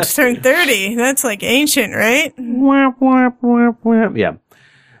 I'm about to turn 30. That's like ancient, right? Yeah.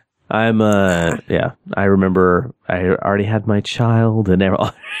 I remember I already had my child and I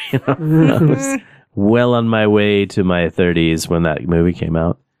was well on my way to my 30s when that movie came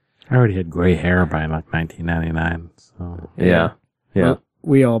out. I already had gray hair by like 1999. So Yeah. Well,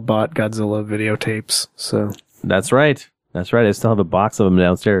 we all bought Godzilla videotapes, so. That's right. I still have a box of them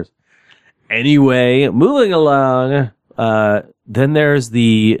downstairs. Anyway, moving along. Then there's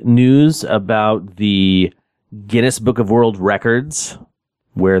the news about the Guinness Book of World Records,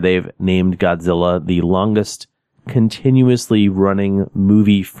 where they've named Godzilla the longest continuously running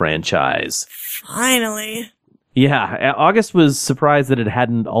movie franchise. Finally. Yeah, August was surprised that it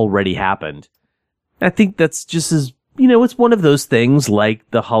hadn't already happened. I think that's just as, it's one of those things like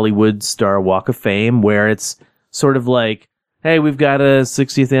the Hollywood Star Walk of Fame, where it's sort of like, hey, we've got a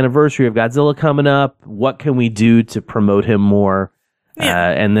 60th anniversary of Godzilla coming up. What can we do to promote him more?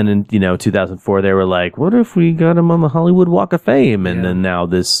 And then in 2004 they were like, what if we got him on the Hollywood Walk of Fame? And then now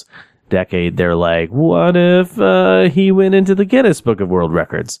this decade they're like, what if he went into the Guinness Book of World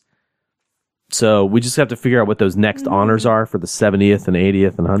Records? So we just have to figure out what those next honors are for the 70th and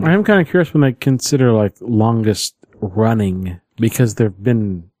 80th and 100th. I'm kind of curious when they consider like longest running, because there've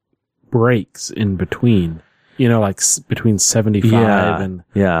been breaks in between. Like between 75 and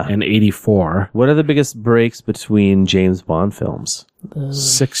 84. What are the biggest breaks between James Bond films?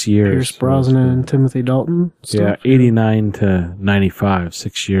 6 years. Pierce Brosnan and Timothy Dalton. Yeah, 89 to 95.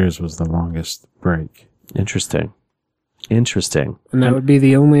 6 years was the longest break. Interesting. And that would be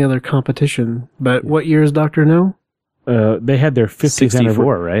the only other competition. But what year is Dr. No? They had their 50th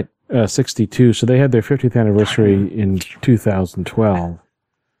 64, right? 62. So they had their 50th anniversary in 2012.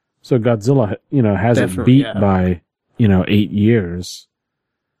 So Godzilla, has it beat by, 8 years.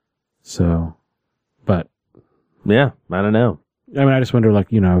 So, but. Yeah, I don't know. I mean, I just wonder,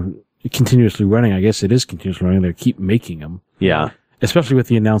 continuously running. I guess it is continuously running. They keep making them. Yeah. Especially with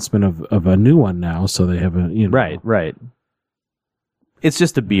the announcement of a new one now. So they have a, Right. It's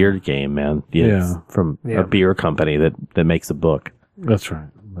just a beer game, man. It's from a beer company that makes a book. That's right.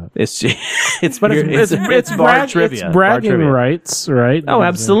 It's bar trivia. It's bragging rights, right? Oh,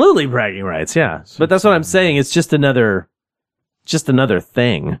 absolutely bragging rights. Yeah, but that's what I'm saying. It's just another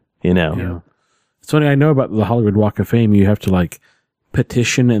thing, Yeah. It's funny. I know about the Hollywood Walk of Fame. You have to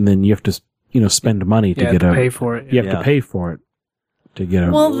petition, and then you have to spend money to get pay for it. You have to pay for it to get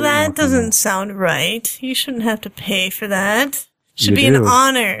a. Well, that doesn't sound right. You shouldn't have to pay for that. Should be an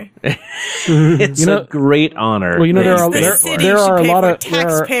honor. It's a great honor. Well, there are a lot of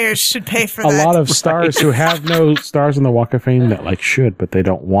taxpayers should pay for that. A lot of stars who have no stars on the Walk of Fame that should, but they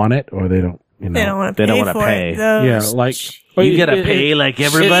don't want it, or they don't. They don't want to pay. Yeah, you gotta pay like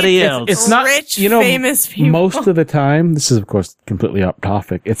everybody else. It's not rich, famous people. Most of the time, this is of course completely off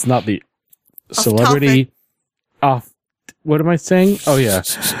topic. It's not the celebrity off. What am I saying? Oh yeah.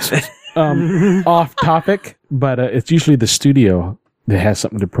 Off topic, but it's usually the studio that has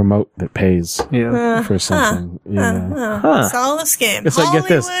something to promote that pays for something. It's all a scam. It's Hollywood get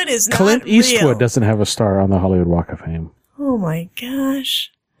this. is not Clint Eastwood real. doesn't have a star on the Hollywood Walk of Fame. Oh my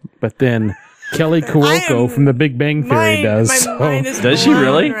gosh. But then Kelly Cuoco from The Big Bang Theory does. Does she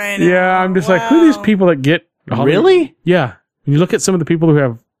really? Right yeah, I'm just like, who are these people that get Hollywood? Really? Yeah. When you look at some of the people who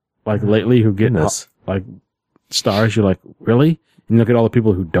have letely who get stars, you're like, really? And you look at all the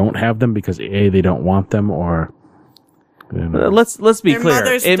people who don't have them because A, they don't want them, or let's be clear.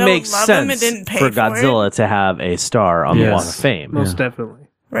 It makes sense for it. Godzilla to have a star on the Walk of Fame. Most definitely.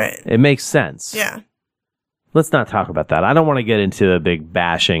 Right. It makes sense. Yeah. Let's not talk about that. I don't want to get into a big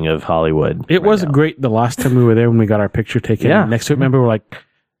bashing of Hollywood. It was great the last time we were there when we got our picture taken next to it. Remember,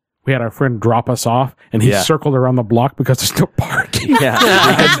 we had our friend drop us off, and he circled around the block because there's no parking.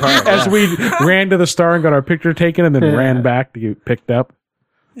 As we ran to the star and got our picture taken, and then ran back to get picked up.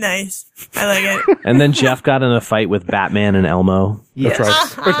 Nice. I like it. And then Jeff got in a fight with Batman and Elmo. Yes.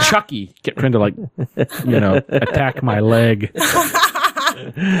 That's right. But Chucky kept trying to attack my leg.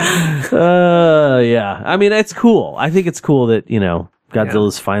 Yeah. I mean, it's cool. I think it's cool that,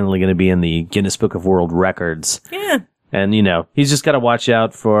 Godzilla's finally going to be in the Guinness Book of World Records. Yeah. And, he's just got to watch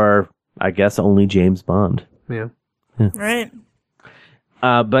out for, I guess, only James Bond. Yeah. Right.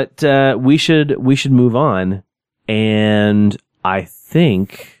 But we should move on. And I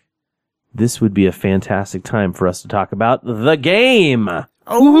think this would be a fantastic time for us to talk about the game.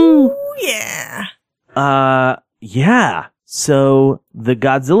 Oh, yeah. Yeah. So the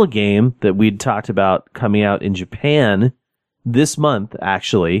Godzilla game that we'd talked about coming out in Japan this month,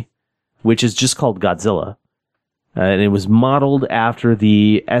 actually, which is just called Godzilla. And it was modeled after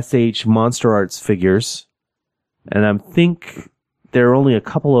the SH Monster Arts figures. And I think there are only a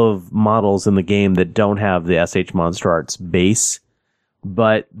couple of models in the game that don't have the SH Monster Arts base.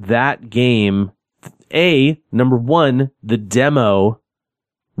 But that game, number one, the demo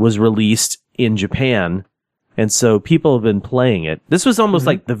was released in Japan. And so people have been playing it. This was almost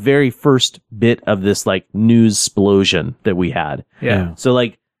like the very first bit of this news explosion that we had. Yeah. So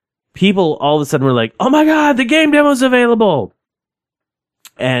people all of a sudden were like, "Oh my God, the game demo's available!"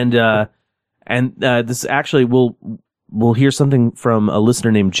 And this actually we'll hear something from a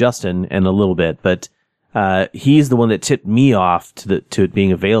listener named Justin in a little bit, but he's the one that tipped me off to it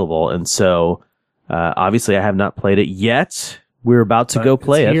being available, and so obviously I have not played it yet. We're about to go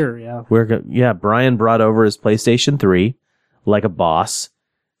play it. Yeah. Brian brought over his PlayStation 3 like a boss.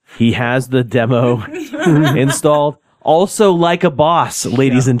 He has the demo installed. Also like a boss,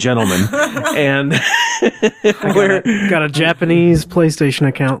 ladies and gentlemen. And I got a Japanese PlayStation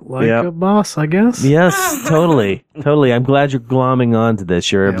account like a boss, I guess. Yes, totally. I'm glad you're glomming onto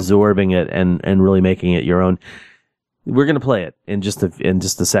this. You're absorbing it and really making it your own. We're going to play it in just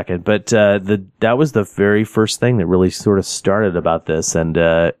a second, but that was the very first thing that really sort of started about this, and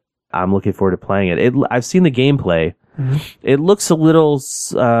I'm looking forward to playing it. I've seen the gameplay. Mm-hmm. It looks a little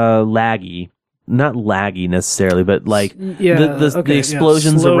laggy. Not laggy necessarily, but like the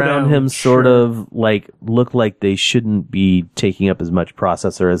explosions around him sort of like look like they shouldn't be taking up as much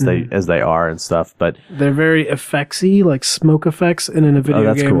processor as they are and stuff. But they're very effectsy, like smoke effects, and in a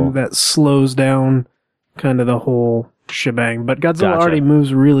video game that slows down kind of the whole shebang. But Godzilla already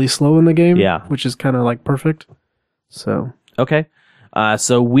moves really slow in the game, which is kind of like perfect. So okay.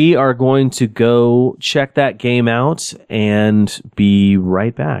 So we are going to go check that game out and be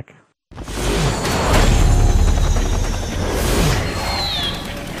right back.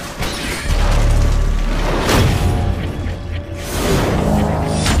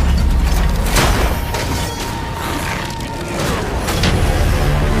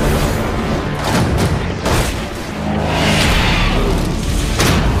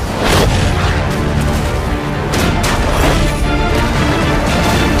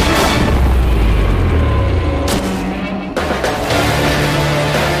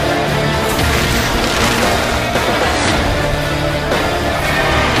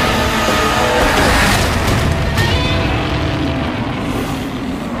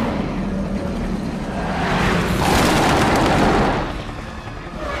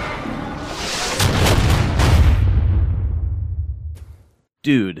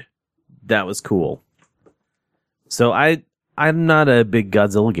 Dude, that was cool. So I'm not a big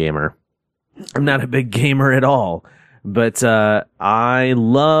Godzilla gamer. I'm not a big gamer at all. But I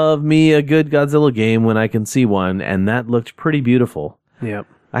love me a good Godzilla game when I can see one, and that looked pretty beautiful. Yep.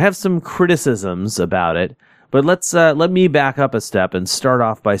 I have some criticisms about it, but let me back up a step and start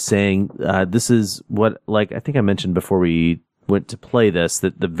off by saying this is what, like I think I mentioned before we went to play this,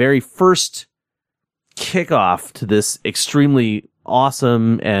 that the very first kickoff to this extremely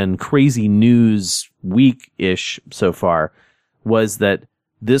awesome and crazy news week-ish so far was that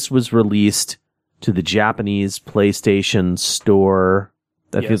this was released to the Japanese PlayStation Store.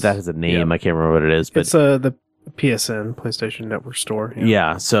 I think that has a name. Yep. I can't remember what it is. But it's the PSN, PlayStation Network Store.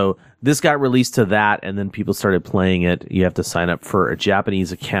 Yeah, so this got released to that, and then people started playing it. You have to sign up for a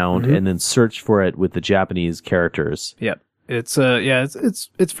Japanese account and then search for it with the Japanese characters. Yep. It's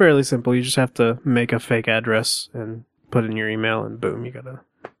it's fairly simple. You just have to make a fake address and put in your email, and boom, you got a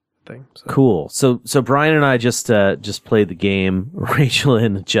thing. So. Cool. So Brian and I just played the game. Rachel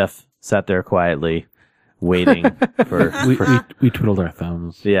and Jeff sat there quietly, waiting for. We twiddled our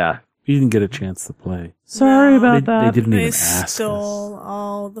thumbs. Yeah, we didn't get a chance to play. Sorry about that. They didn't even ask. Stole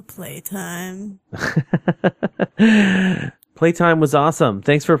all the playtime. Playtime was awesome.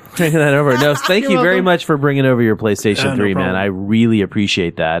 Thanks for bringing that over. No, thank you very much for bringing over your PlayStation 3, man. I really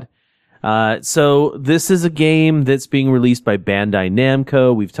appreciate that. So this is a game that's being released by Bandai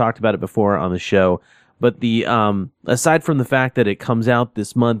Namco. We've talked about it before on the show, but the, aside from the fact that it comes out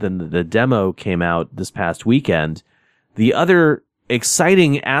this month and the demo came out this past weekend, the other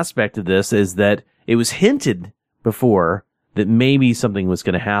exciting aspect of this is that it was hinted before that maybe something was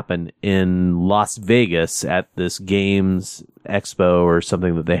going to happen in Las Vegas at this Games Expo or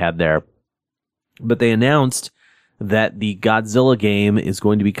something that they had there. But they announced that the Godzilla game is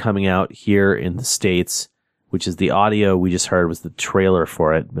going to be coming out here in the States, which is the audio we just heard was the trailer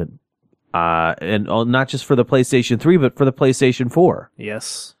for it. But, and not just for the PlayStation 3, but for the PlayStation 4.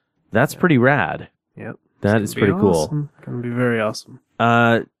 Yes. That's pretty rad. Yep. That is pretty cool. Gonna be very awesome.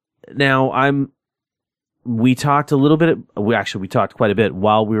 Now we talked a little bit, we talked quite a bit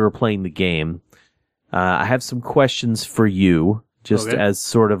while we were playing the game. I have some questions for you. Just as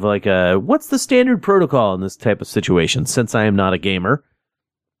sort of like what's the standard protocol in this type of situation, since I am not a gamer?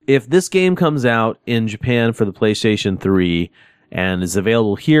 If this game comes out in Japan for the PlayStation 3 and is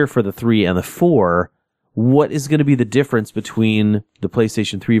available here for the 3 and the 4, what is going to be the difference between the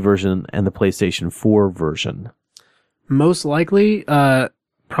PlayStation 3 version and the PlayStation 4 version? Most likely,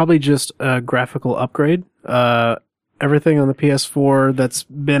 probably just a graphical upgrade. Everything on the PS4 that's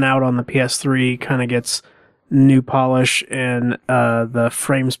been out on the PS3 kind of gets new polish, and the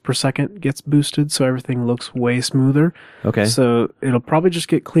frames per second gets boosted, so everything looks way smoother. Okay. So it'll probably just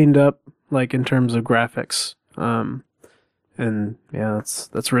get cleaned up, like in terms of graphics. And yeah,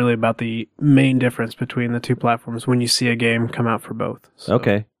 that's really about the main difference between the two platforms when you see a game come out for both. So.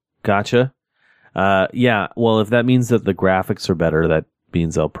 Okay. Gotcha. Yeah, well, if that means that the graphics are better, that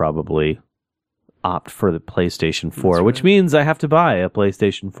means I'll probably opt for the PlayStation 4, which means I have to buy a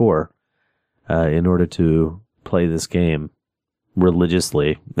PlayStation 4. in order to play this game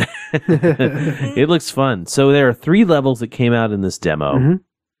religiously. It looks fun. So there are 3 levels that came out in this demo.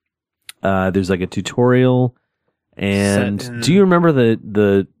 There's like a tutorial, and do you remember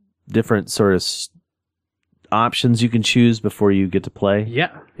the different sort of options you can choose before you get to play?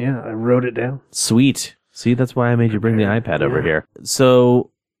 Yeah, I wrote it down. Sweet. See, that's why I made you bring the iPad over here.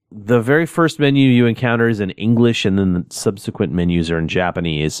 So the very first menu you encounter is in English, and then the subsequent menus are in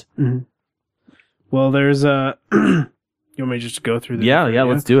Japanese. Well, there's a... you want me to just go through the... Yeah,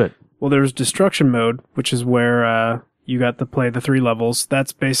 let's do it. Well, there's destruction mode, which is where you got to play the 3 levels.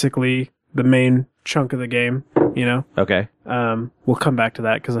 That's basically the main chunk of the game, you know? Okay. We'll come back to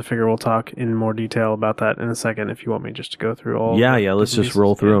that because I figure we'll talk in more detail about that in a second if you want me just to go through all... Yeah, let's just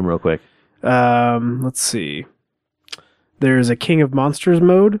roll through them real quick. Let's see. There's a King of Monsters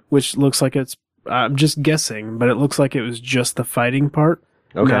mode, which looks like it's... I'm just guessing, but it looks like it was just the fighting part.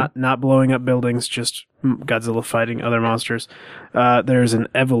 Okay. Not blowing up buildings, just Godzilla fighting other monsters. There's an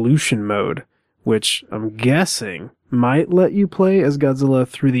evolution mode, which I'm guessing might let you play as Godzilla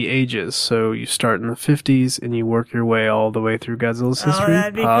through the ages. So you start in the 50s and you work your way all the way through Godzilla's history.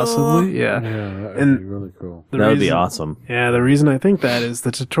 That'd be possibly, cool. yeah. That would be really cool. That would be awesome. Yeah, the reason I think that is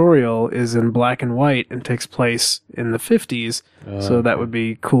the tutorial is in black and white and takes place in the 50s. So that would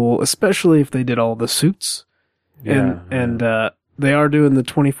be cool, especially if they did all the suits. And they are doing the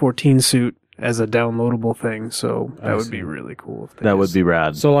 2014 suit as a downloadable thing, so that would be really cool. That would be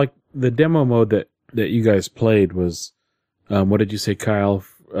rad. So, like, the demo mode that you guys played was, what did you say, Kyle?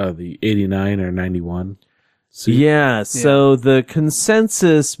 The 89 or 91? Yeah, so the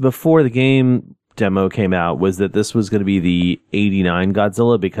consensus before the game demo came out was that this was going to be the 89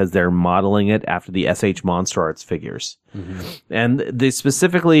 Godzilla because they're modeling it after the SH Monster Arts figures. And they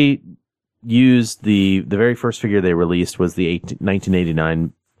specifically used the very first figure they released was the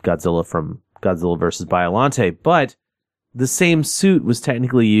 1989 Godzilla from Godzilla vs. Biollante, but the same suit was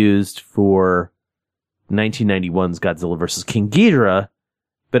technically used for 1991's Godzilla vs. King Ghidorah,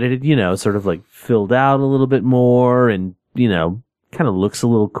 but it had, sort of like filled out a little bit more and, kind of looks a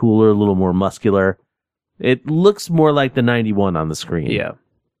little cooler, a little more muscular. It looks more like the 91 on the screen. Yeah.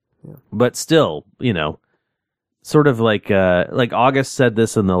 But still, sort of like August said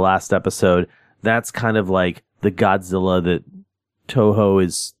this in the last episode, that's kind of like the Godzilla that Toho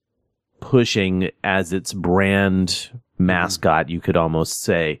is pushing as its brand mascot, you could almost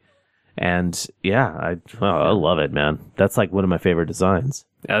say. And yeah, I love it, man. That's like one of my favorite designs.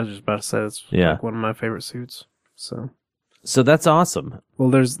 Yeah, I was just about to say that's like one of my favorite suits. So that's awesome. Well,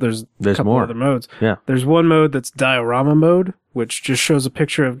 there's a couple more other modes. Yeah. There's one mode that's diorama mode, which just shows a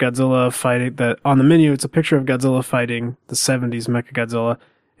picture of Godzilla fighting on the menu. It's a picture of Godzilla fighting the 70s Mechagodzilla,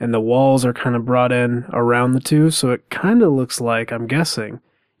 and the walls are kind of brought in around the two. So it kind of looks like, I'm guessing,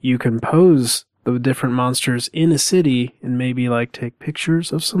 you can pose the different monsters in a city and maybe like take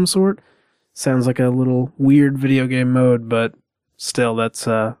pictures of some sort. Sounds like a little weird video game mode, but still, that's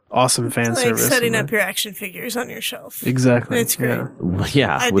awesome fan service. Like setting up your action figures on your shelf. Exactly. It's great.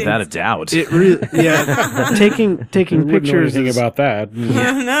 Yeah, without a doubt. It really, taking pictures. Anything about that?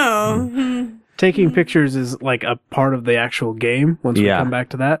 No. Taking pictures is like a part of the actual game once we come back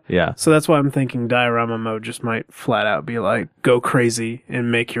to that. Yeah. So that's why I'm thinking diorama mode just might flat out be like, go crazy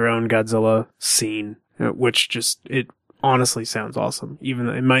and make your own Godzilla scene, which it honestly sounds awesome. Even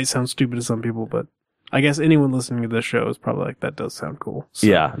though it might sound stupid to some people, but I guess anyone listening to this show is probably like, that does sound cool. So.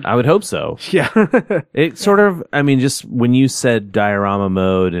 Yeah, I would hope so. Yeah. It sort of, just when you said diorama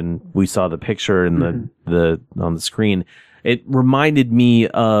mode and we saw the picture in the on the screen, it reminded me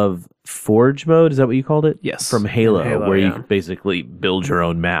of Forge mode. Is that what you called it? Yes. From Halo, where you basically build your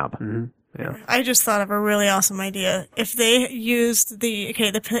own map. Yeah. I just thought of a really awesome idea. If they used the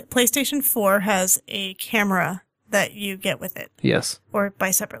PlayStation 4 has a camera that you get with it. Yes. Or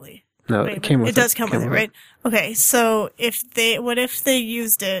buy separately. No, it came with it. It does come with it, right? Okay, so what if they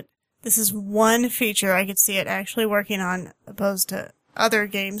used it? This is one feature I could see it actually working on, opposed to other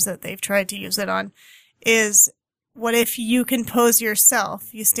games that they've tried to use it on, is what if you can pose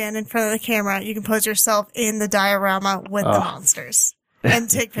yourself? You stand in front of the camera, you can pose yourself in the diorama with the monsters and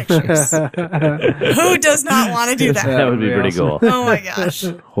take pictures. Who does not want to do that? That would be pretty cool. Oh my gosh.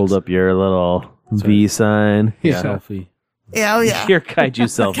 Hold up your little V sign. Yeah. Selfie. Yeah, oh yeah. Your kaiju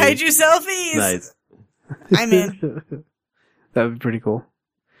selfie. Kaiju selfies! Nice. I'm in. That would be pretty cool.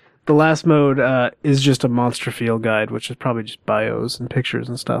 The last mode is just a monster field guide, which is probably just bios and pictures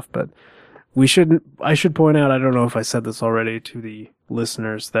and stuff, but I should point out, I don't know if I said this already to the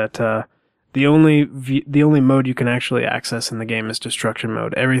listeners, that the only mode you can actually access in the game is destruction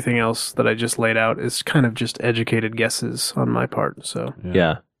mode. Everything else that I just laid out is kind of just educated guesses on my part, so.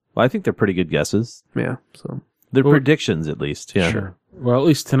 Yeah. Well, I think they're pretty good guesses. Yeah, so they're predictions at least. Yeah. Sure. Well, at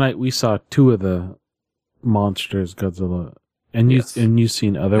least tonight we saw 2 of the monsters, Godzilla, and you've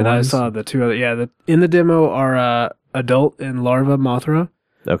seen other and ones. I saw the 2 other. Yeah, in the demo are adult and larva Mothra.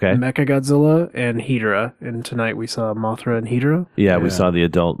 Okay. Mechagodzilla and Hedorah. And tonight we saw Mothra and Hedorah. Yeah, we saw the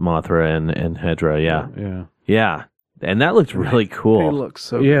adult Mothra and Hedorah. Yeah. Yeah. And that looked really cool. They look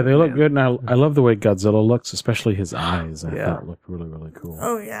so yeah, good, they look man. good. And I love the way Godzilla looks, especially his eyes. I thought looked really, really cool.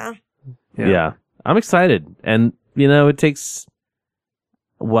 Oh, yeah. Yeah. I'm excited. And, it takes...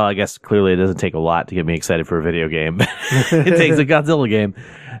 Well, I guess clearly it doesn't take a lot to get me excited for a video game. It takes a Godzilla game.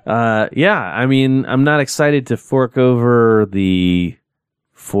 I mean, I'm not excited to fork over the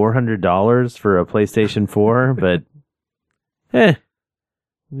 $400 for a PlayStation 4, but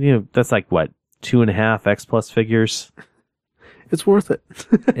that's like what, 2.5 X Plus figures? It's worth it.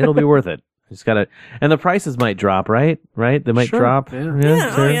 It'll be worth it. Just gotta, and the prices might drop, right? They might drop.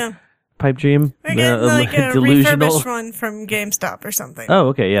 Yeah. Oh, yeah. Pipe dream. Or get like a delusional refurbished one from GameStop or something. Oh,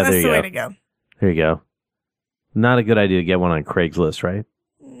 okay. Yeah, That's there you the go. way to go. There you go. Not a good idea to get one on Craigslist, right?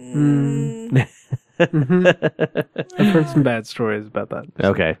 I've heard some bad stories about that. So.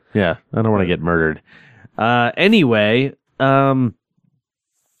 Okay. Yeah. I don't want to get murdered. Anyway,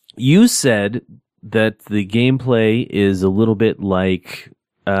 you said that the gameplay is a little bit like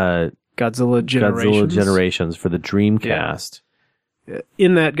Godzilla Generations for the Dreamcast.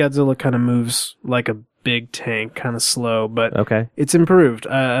 In that, Godzilla kind of moves like a big tank, kind of slow, but okay. It's improved.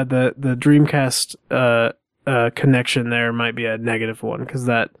 The Dreamcast connection there might be a negative one because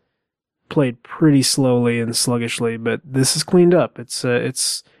that played pretty slowly and sluggishly, but this is cleaned up. It's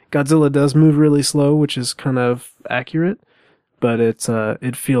Godzilla does move really slow, which is kind of accurate, but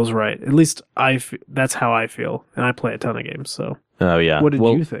it feels right. At least that's how I feel, and I play a ton of games. So, oh yeah. What did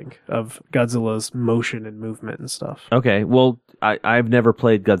you think of Godzilla's motion and movement and stuff? Okay, well, I've never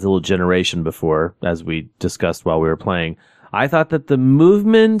played Godzilla Generation before, as we discussed while we were playing. I thought that the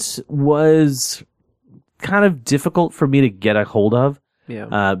movement was kind of difficult for me to get a hold of.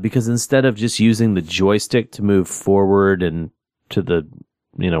 Yeah. Because instead of just using the joystick to move forward and to the,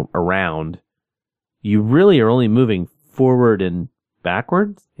 around, you really are only moving forward and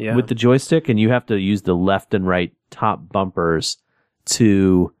backwards with the joystick, and you have to use the left and right top bumpers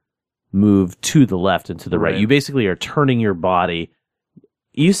to move to the left and to the right. You basically are turning your body.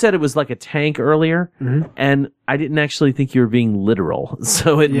 You said it was like a tank earlier, and I didn't actually think you were being literal.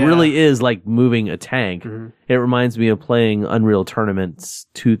 So it really is like moving a tank. It reminds me of playing Unreal Tournament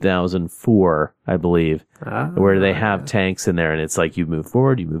 2004, I believe, where they have tanks in there, and it's like you move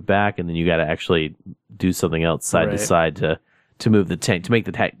forward, you move back, and then you got to actually do something else side to side to move the tank, to make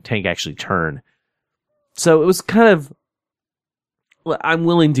the tank actually turn. So it was kind of... I'm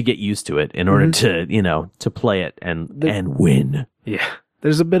willing to get used to it in order to play it and win. Yeah.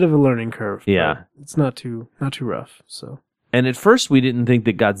 There's a bit of a learning curve. Yeah. It's not too rough, so. And at first we didn't think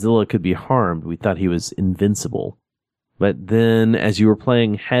that Godzilla could be harmed. We thought he was invincible. But then as you were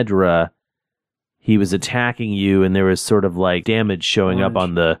playing Hedorah, he was attacking you and there was sort of like damage showing up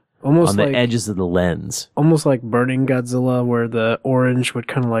on the edges of the lens. Almost like burning Godzilla, where the orange would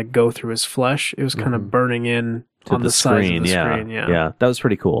kind of like go through his flesh. It was kind of burning in to on the screen. screen. Yeah. That was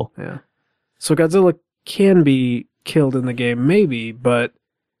pretty cool. Yeah. So Godzilla can be killed in the game, maybe, but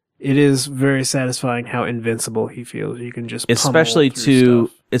it is very satisfying how invincible he feels. You can just especially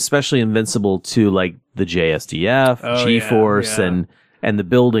invincible to like the JSDF, G-Force, and the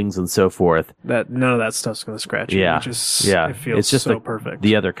buildings and so forth. That none of that stuff's going to scratch you. It feels it's just so perfect.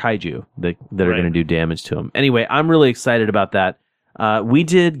 The other kaiju that are going to do damage to him. Anyway, I'm really excited about that. We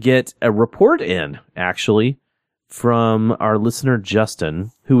did get a report in, actually, from our listener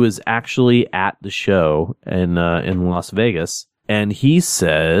Justin, who was actually at the show in Las Vegas, and he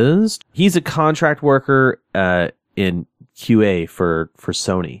says he's a contract worker in QA for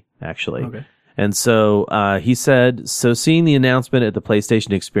Sony, actually. Okay. And so he said, so seeing the announcement at the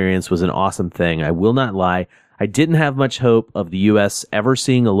PlayStation Experience was an awesome thing. I will not lie, I didn't have much hope of the US ever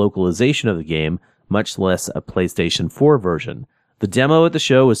seeing a localization of the game, much less a PlayStation 4 version. The demo at the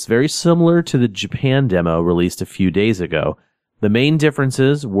show was very similar to the Japan demo released a few days ago. The main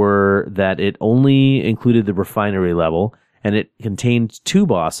differences were that it only included the refinery level, and it contained 2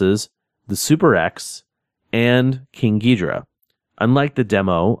 bosses, the Super X and King Ghidorah. Unlike the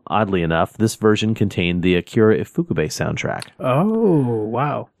demo, oddly enough, this version contained the Akira Ifukube soundtrack. Oh,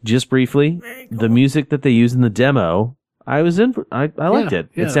 wow. Just briefly, the music that they used in the demo... I liked it.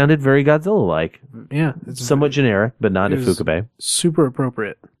 Yeah. It sounded very Godzilla-like. Yeah. Somewhat generic, but not Ifukube. Super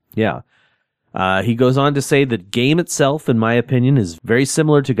appropriate. Yeah. He goes on to say the game itself, in my opinion, is very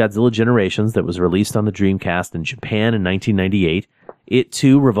similar to Godzilla Generations that was released on the Dreamcast in Japan in 1998. It,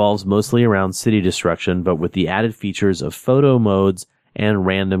 too, revolves mostly around city destruction, but with the added features of photo modes and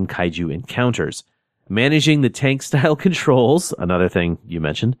random kaiju encounters. Managing the tank-style controls, another thing you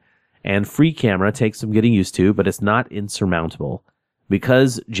mentioned, and free camera takes some getting used to, but it's not insurmountable.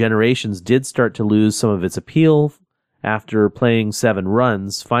 Because Generations did start to lose some of its appeal after playing 7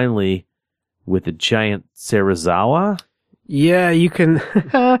 runs, finally, with the giant Serizawa? Yeah, you can...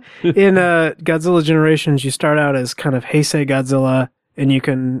 in Godzilla Generations, you start out as kind of Heisei Godzilla, and you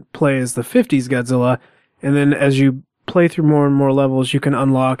can play as the 50s Godzilla, and then as you play through more and more levels, you can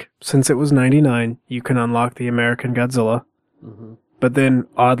unlock, since it was 99, you can unlock the American Godzilla. Mm-hmm. But then,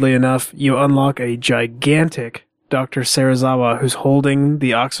 oddly enough, you unlock a gigantic Dr. Serizawa who's holding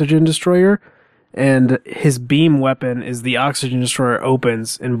the oxygen destroyer, and his beam weapon is the oxygen destroyer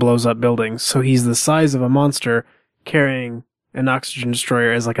opens and blows up buildings. So he's the size of a monster carrying an oxygen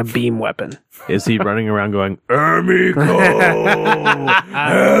destroyer as like a beam weapon. Is he running around going, Amico!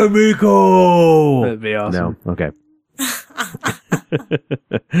 Amico! That'd be awesome. No, okay.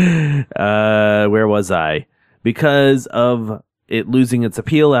 Where was I? Because of it losing its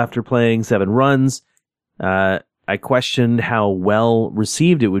appeal after playing 7 runs, I questioned how well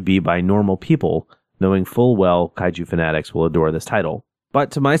received it would be by normal people, knowing full well kaiju fanatics will adore this title.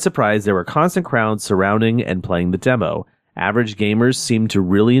 But to my surprise, there were constant crowds surrounding and playing the demo. Average gamers seemed to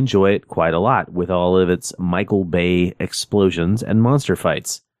really enjoy it quite a lot, with all of its Michael Bay explosions and monster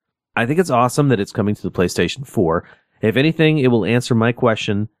fights. I think it's awesome that it's coming to the PlayStation 4. If anything, it will answer my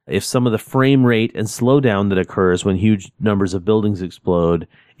question if some of the frame rate and slowdown that occurs when huge numbers of buildings explode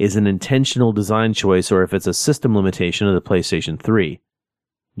is an intentional design choice or if it's a system limitation of the PlayStation 3.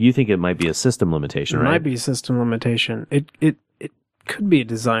 You think it might be a system limitation, right? It might be a system limitation. It could be a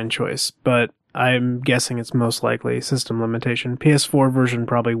design choice, but I'm guessing it's most likely a system limitation. PS4 version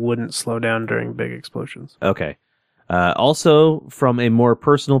probably wouldn't slow down during big explosions. Okay. Also, from a more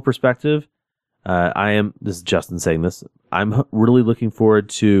personal perspective, this is Justin saying this, I'm really looking forward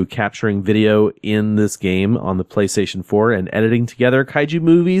to capturing video in this game on the PlayStation 4 and editing together kaiju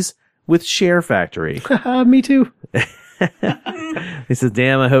movies with Share Factory. Me too. He says,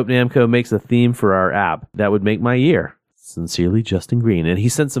 damn, I hope Namco makes a theme for our app. That would make my year. Sincerely, Justin Green. And he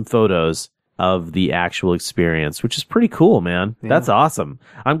sent some photos of the actual experience, which is pretty cool, man. Yeah. That's awesome.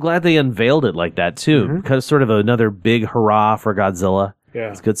 I'm glad they unveiled it like that, too, because sort of another big hurrah for Godzilla. Yeah.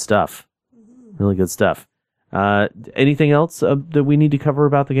 It's good stuff. Really good stuff. Anything else that we need to cover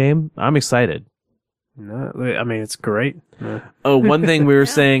about the game? I'm excited. No, I mean, it's great. No. Oh, one thing we were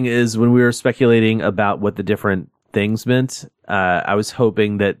saying is when we were speculating about what the different things meant, I was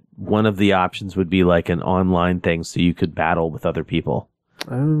hoping that one of the options would be like an online thing so you could battle with other people.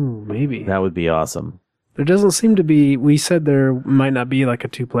 Oh, maybe. That would be awesome. There doesn't seem to be, we said there might not be like a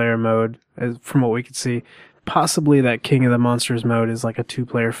 2-player mode from what we could see. Possibly that King of the Monsters mode is like a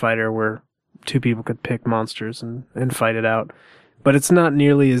 2-player fighter where 2 people could pick monsters and fight it out. But it's not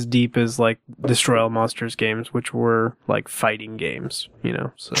nearly as deep as like Destroy All Monsters games, which were like fighting games, you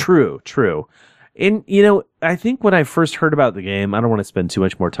know. So. True. And, you know, I think when I first heard about the game, I don't want to spend too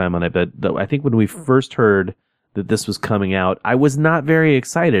much more time on it, but I think when we first heard that this was coming out, I was not very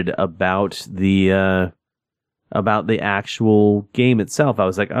excited about the actual game itself. I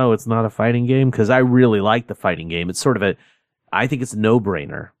was like, oh, it's not a fighting game? Because I really like the fighting game. It's sort of I think it's a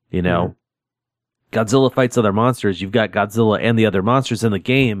no-brainer, you know? Mm. Godzilla fights other monsters. You've got Godzilla and the other monsters in the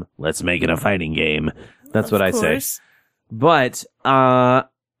game. Let's make it a fighting game. That's what I say. But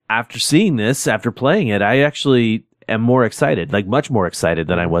after seeing this, after playing it, I actually am more excited, like much more excited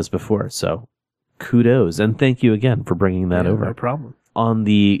than I was before. So kudos. And thank you again for bringing that over. No problem. On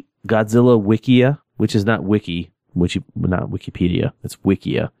the Godzilla Wikia, which is not not Wikipedia, it's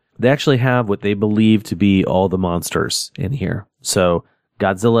Wikia. They actually have what they believe to be all the monsters in here. So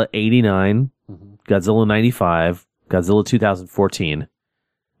Godzilla 89, Godzilla 95, Godzilla 2014,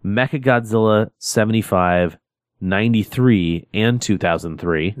 Mechagodzilla 75, 93, and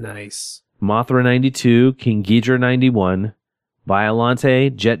 2003. Nice. Mothra 92, King Ghidorah 91,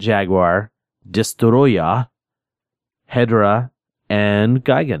 Biollante, Jet Jaguar, Destoroyah, Hedorah, and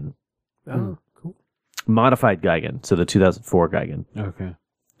Gigan. Oh, cool. Modified Gigan, so the 2004 Gigan. Okay.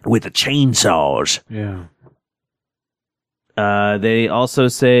 With the chainsaws. Yeah. They also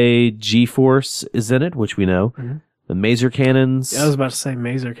say G-Force is in it, which we know. Mm-hmm. The Maser Cannons. Yeah, I was about to say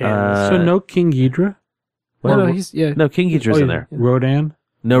Maser Cannons. So no King Ghidorah? Well, no, no, King Ghidorah's in there. Rodan?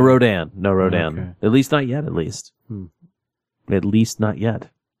 No Rodan. Okay. At least not yet, at least. At least not yet.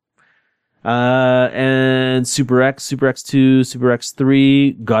 And Super X, Super X2, Super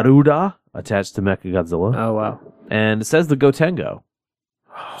X3, Garuda, attached to Mechagodzilla. Oh, wow. And it says the Gotengo.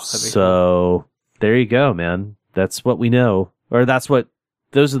 So there you go, man. That's what we know. Or those are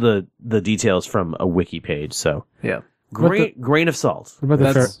the details from a wiki page. So yeah. Grain of salt. What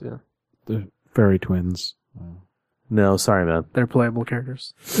about the fairy twins? No, sorry, man. They're playable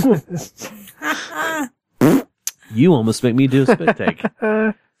characters. You almost make me do a spit take.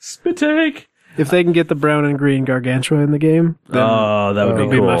 Spit take! If they can get the brown and green Gargantua in the game, then that would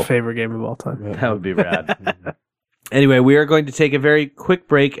be cool. my favorite game of all time. That would be rad. Anyway, we are going to take a very quick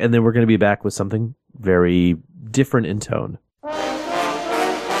break, and then we're going to be back with something very different in tone.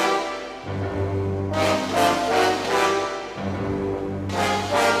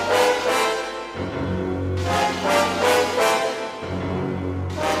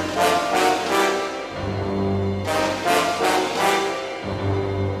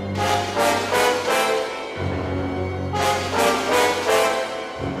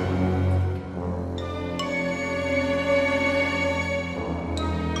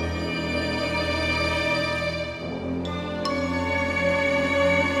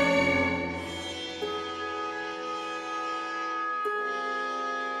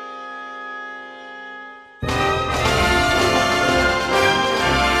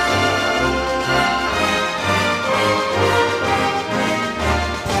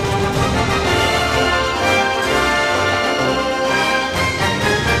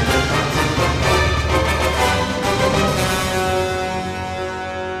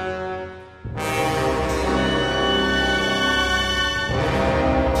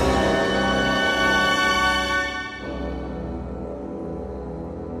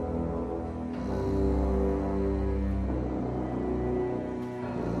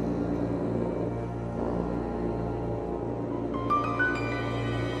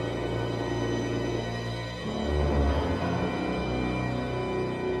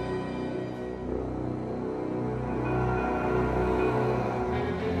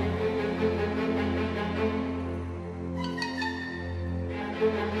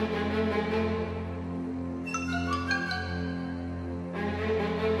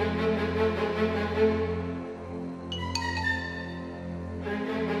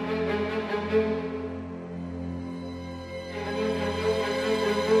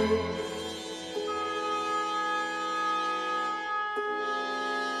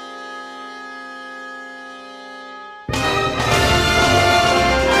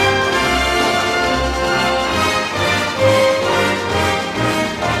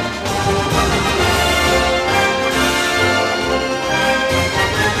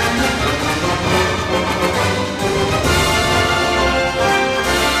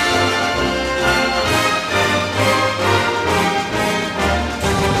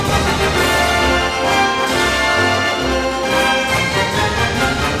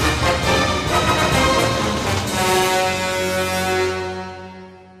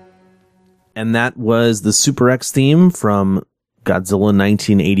 And that was the Super X theme from Godzilla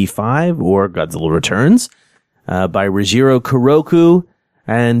 1985, or Godzilla Returns, by Rejiro Kuroku.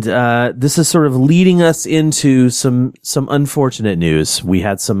 And this is sort of leading us into some unfortunate news. We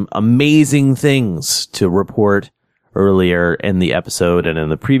had some amazing things to report earlier in the episode and in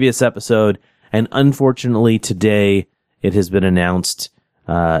the previous episode. And unfortunately today, it has been announced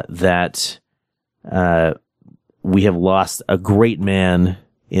that we have lost a great man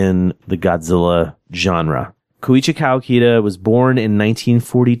in the Godzilla genre. Koichi Kawakita was born in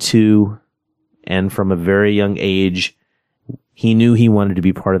 1942, and from a very young age, he knew he wanted to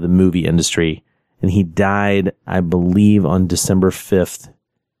be part of the movie industry, and he died, I believe, on December 5th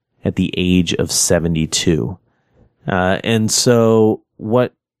at the age of 72. And so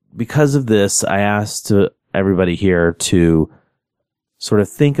because of this, I asked everybody here to sort of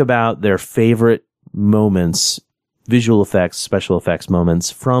think about their favorite moments, visual effects, special effects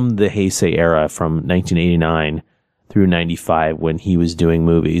moments from the Heisei era, from 1989 through 95 when he was doing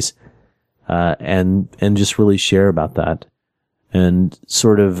movies, and just really share about that and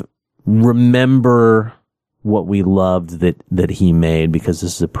sort of remember what we loved that he made, because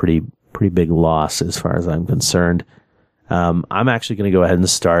this is a pretty big loss as far as I'm concerned. I'm actually going to go ahead and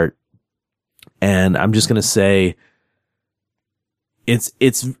start, and I'm just going to say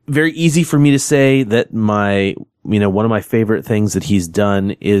it's very easy for me to say that one of my favorite things that he's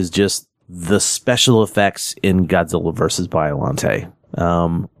done is just the special effects in Godzilla vs. Biollante.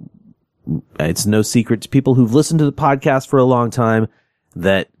 It's no secret to people who've listened to the podcast for a long time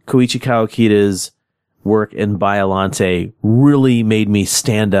that Koichi Kawakita's work in Biollante really made me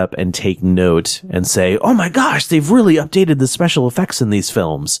stand up and take note and say, oh my gosh, they've really updated the special effects in these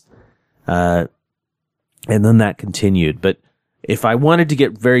films. And then that continued. But if I wanted to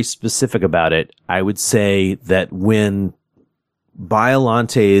get very specific about it, I would say that when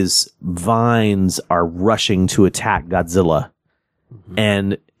Biolante's vines are rushing to attack Godzilla,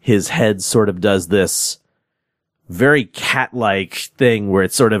 and his head sort of does this very cat-like thing where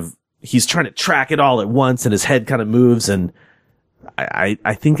it's sort of, he's trying to track it all at once and his head kind of moves, and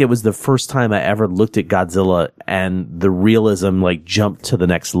I think it was the first time I ever looked at Godzilla and the realism like jumped to the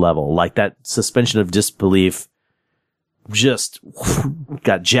next level. Like that suspension of disbelief just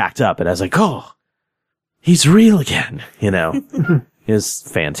got jacked up, and I was like, oh, he's real again, you know. It's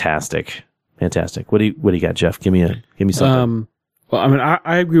fantastic. Fantastic. What do you got, Jeff? Give me something. Well, I mean,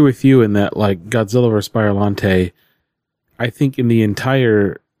 I agree with you in that, like, Godzilla vs. Biollante, I think in the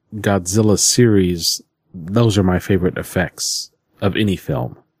entire Godzilla series, those are my favorite effects of any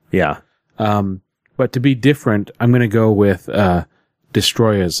film. Yeah. But to be different, I'm going to go with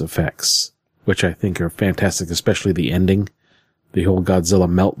Destroya's effects, which I think are fantastic, especially the ending, the whole Godzilla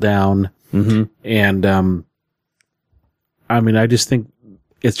meltdown. Mm-hmm. And, I mean, I just think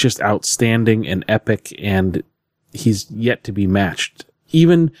it's just outstanding and epic, and he's yet to be matched.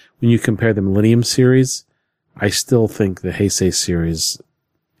 Even when you compare the Millennium series, I still think the Heisei series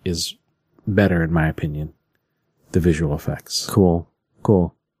is better, in my opinion. The visual effects. Cool.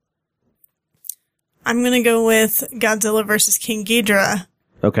 I'm gonna go with Godzilla vs. King Ghidorah.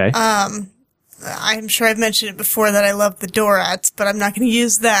 Okay. I'm sure I've mentioned it before that I love the Dorats, but I'm not going to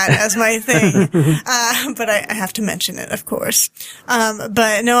use that as my thing. But I have to mention it, of course.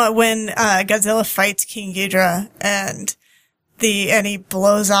 But no, when Godzilla fights King Ghidorah and he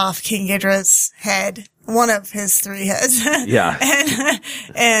blows off King Ghidorah's head, one of his 3 heads. Yeah.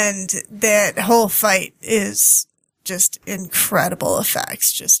 and that whole fight is just incredible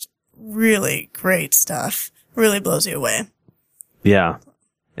effects, just really great stuff. Really blows you away. Yeah.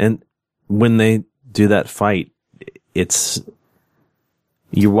 And when they do that fight,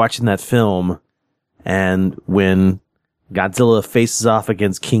 you're watching that film, and when Godzilla faces off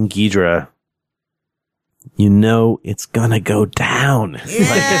against King Ghidorah, you know it's gonna go down.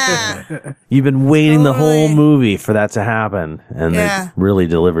 Yeah. Like, you've been waiting the whole movie for that to happen, and it really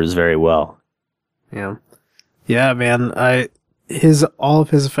delivers very well. Yeah. Yeah, man. All of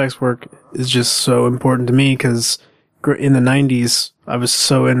his effects work is just so important to me, because in the 90s, I was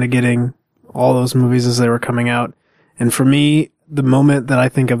so into getting all those movies as they were coming out. And for me, the moment that I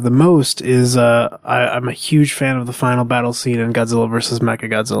think of the most is, I'm a huge fan of the final battle scene in Godzilla vs.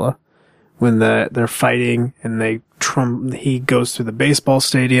 Mechagodzilla. When they're fighting and he goes through the baseball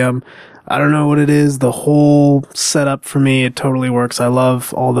stadium. I don't know what it is. The whole setup for me, it totally works. I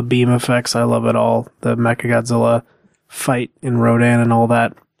love all the beam effects. I love it all. The Mechagodzilla fight in Rodan and all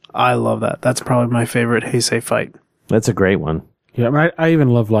that. I love that. That's probably my favorite Heisei fight. That's a great one. Yeah, I mean, I even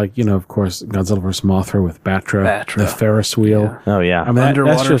love, like, you know, of course, Godzilla vs. Mothra with Batra. The Ferris wheel. Yeah. Oh, yeah. I mean,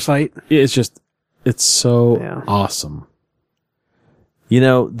 underwater fight. It's so awesome. You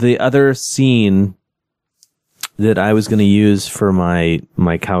know, the other scene that I was going to use for my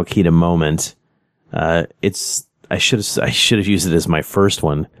Kawakita moment, I should have used it as my first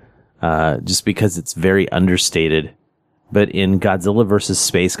one, just because it's very understated. But in Godzilla vs.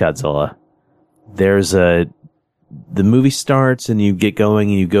 Space Godzilla, the movie starts and you get going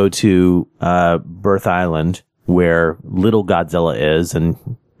and you go to Birth Island, where Little Godzilla is, and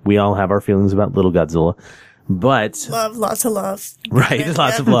we all have our feelings about Little Godzilla. But love, lots of love. Right,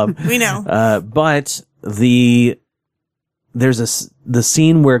 lots of love. We know. But there's the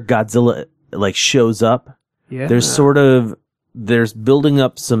scene where Godzilla like shows up. Yeah. There's building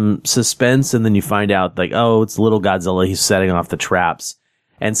up some suspense, and then you find out like, oh, it's Little Godzilla. He's setting off the traps.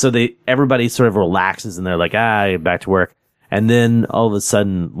 And so everybody sort of relaxes and they're like, back to work. And then all of a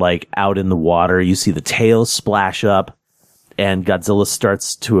sudden, like out in the water, you see the tail splash up and Godzilla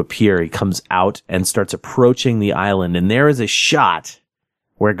starts to appear. He comes out and starts approaching the island. And there is a shot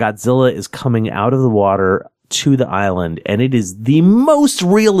where Godzilla is coming out of the water to the island. And it is the most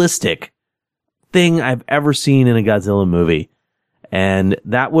realistic thing I've ever seen in a Godzilla movie. And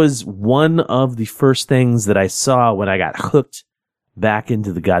that was one of the first things that I saw when I got hooked back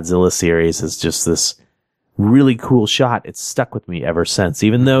into the Godzilla series. Is just this really cool shot. It's stuck with me ever since.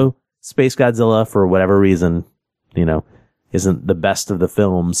 Even though Space Godzilla, for whatever reason, isn't the best of the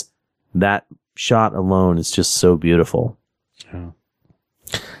films, that shot alone is just so beautiful. Yeah.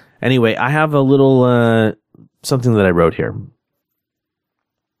 Anyway, I have a little something that I wrote here.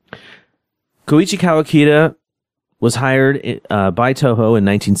 Koichi Kawakita was hired by Toho in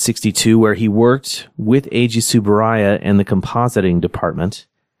 1962, where he worked with Eiji Tsuburaya in the compositing department.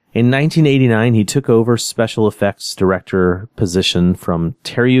 In 1989, he took over special effects director position from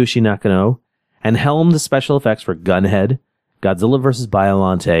Teruyushi Nakano and helmed the special effects for Gunhead, Godzilla vs.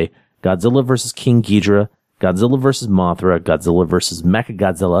 Biollante, Godzilla vs. King Ghidorah, Godzilla vs. Mothra, Godzilla vs.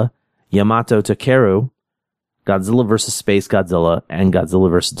 Mechagodzilla, Yamato Takeru, Godzilla vs. Space Godzilla, and Godzilla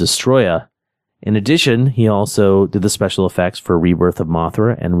vs. Destroya. In addition, he also did the special effects for Rebirth of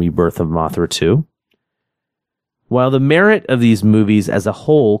Mothra and Rebirth of Mothra 2. While the merit of these movies as a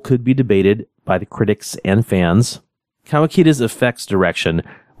whole could be debated by the critics and fans, Kawakida's effects direction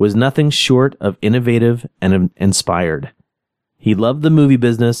was nothing short of innovative and inspired. He loved the movie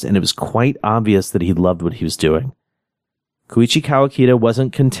business, and it was quite obvious that he loved what he was doing. Koichi Kawakita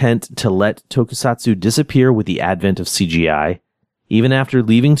wasn't content to let tokusatsu disappear with the advent of CGI. Even after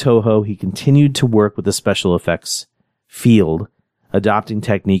leaving Toho, he continued to work with the special effects field, adopting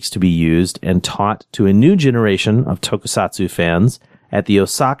techniques to be used and taught to a new generation of tokusatsu fans at the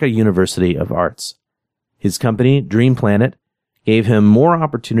Osaka University of Arts. His company, Dream Planet, gave him more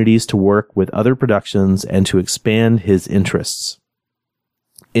opportunities to work with other productions and to expand his interests.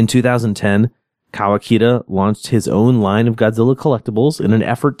 In 2010, Kawakita launched his own line of Godzilla collectibles in an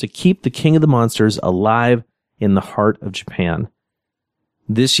effort to keep the King of the Monsters alive in the heart of Japan.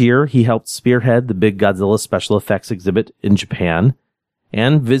 This year, he helped spearhead the Big Godzilla special effects exhibit in Japan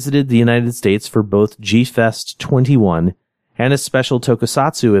and visited the United States for both G-Fest 21 and a special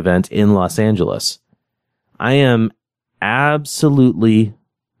tokusatsu event in Los Angeles. I am absolutely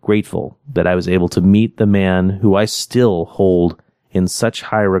grateful that I was able to meet the man who I still hold in such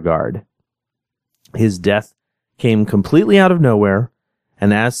high regard. His death came completely out of nowhere,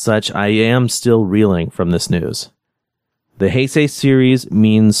 and as such, I am still reeling from this news. The Heisei series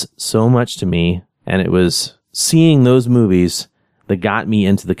means so much to me, and it was seeing those movies that got me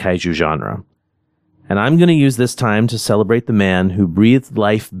into the kaiju genre. And I'm going to use this time to celebrate the man who breathed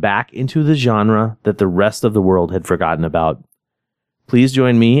life back into the genre that the rest of the world had forgotten about. Please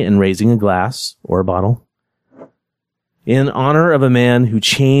join me in raising a glass, or a bottle, in honor of a man who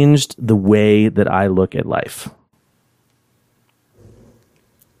changed the way that I look at life.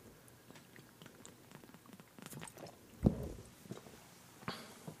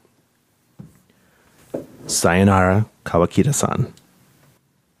 Sayonara, Kawakita-san.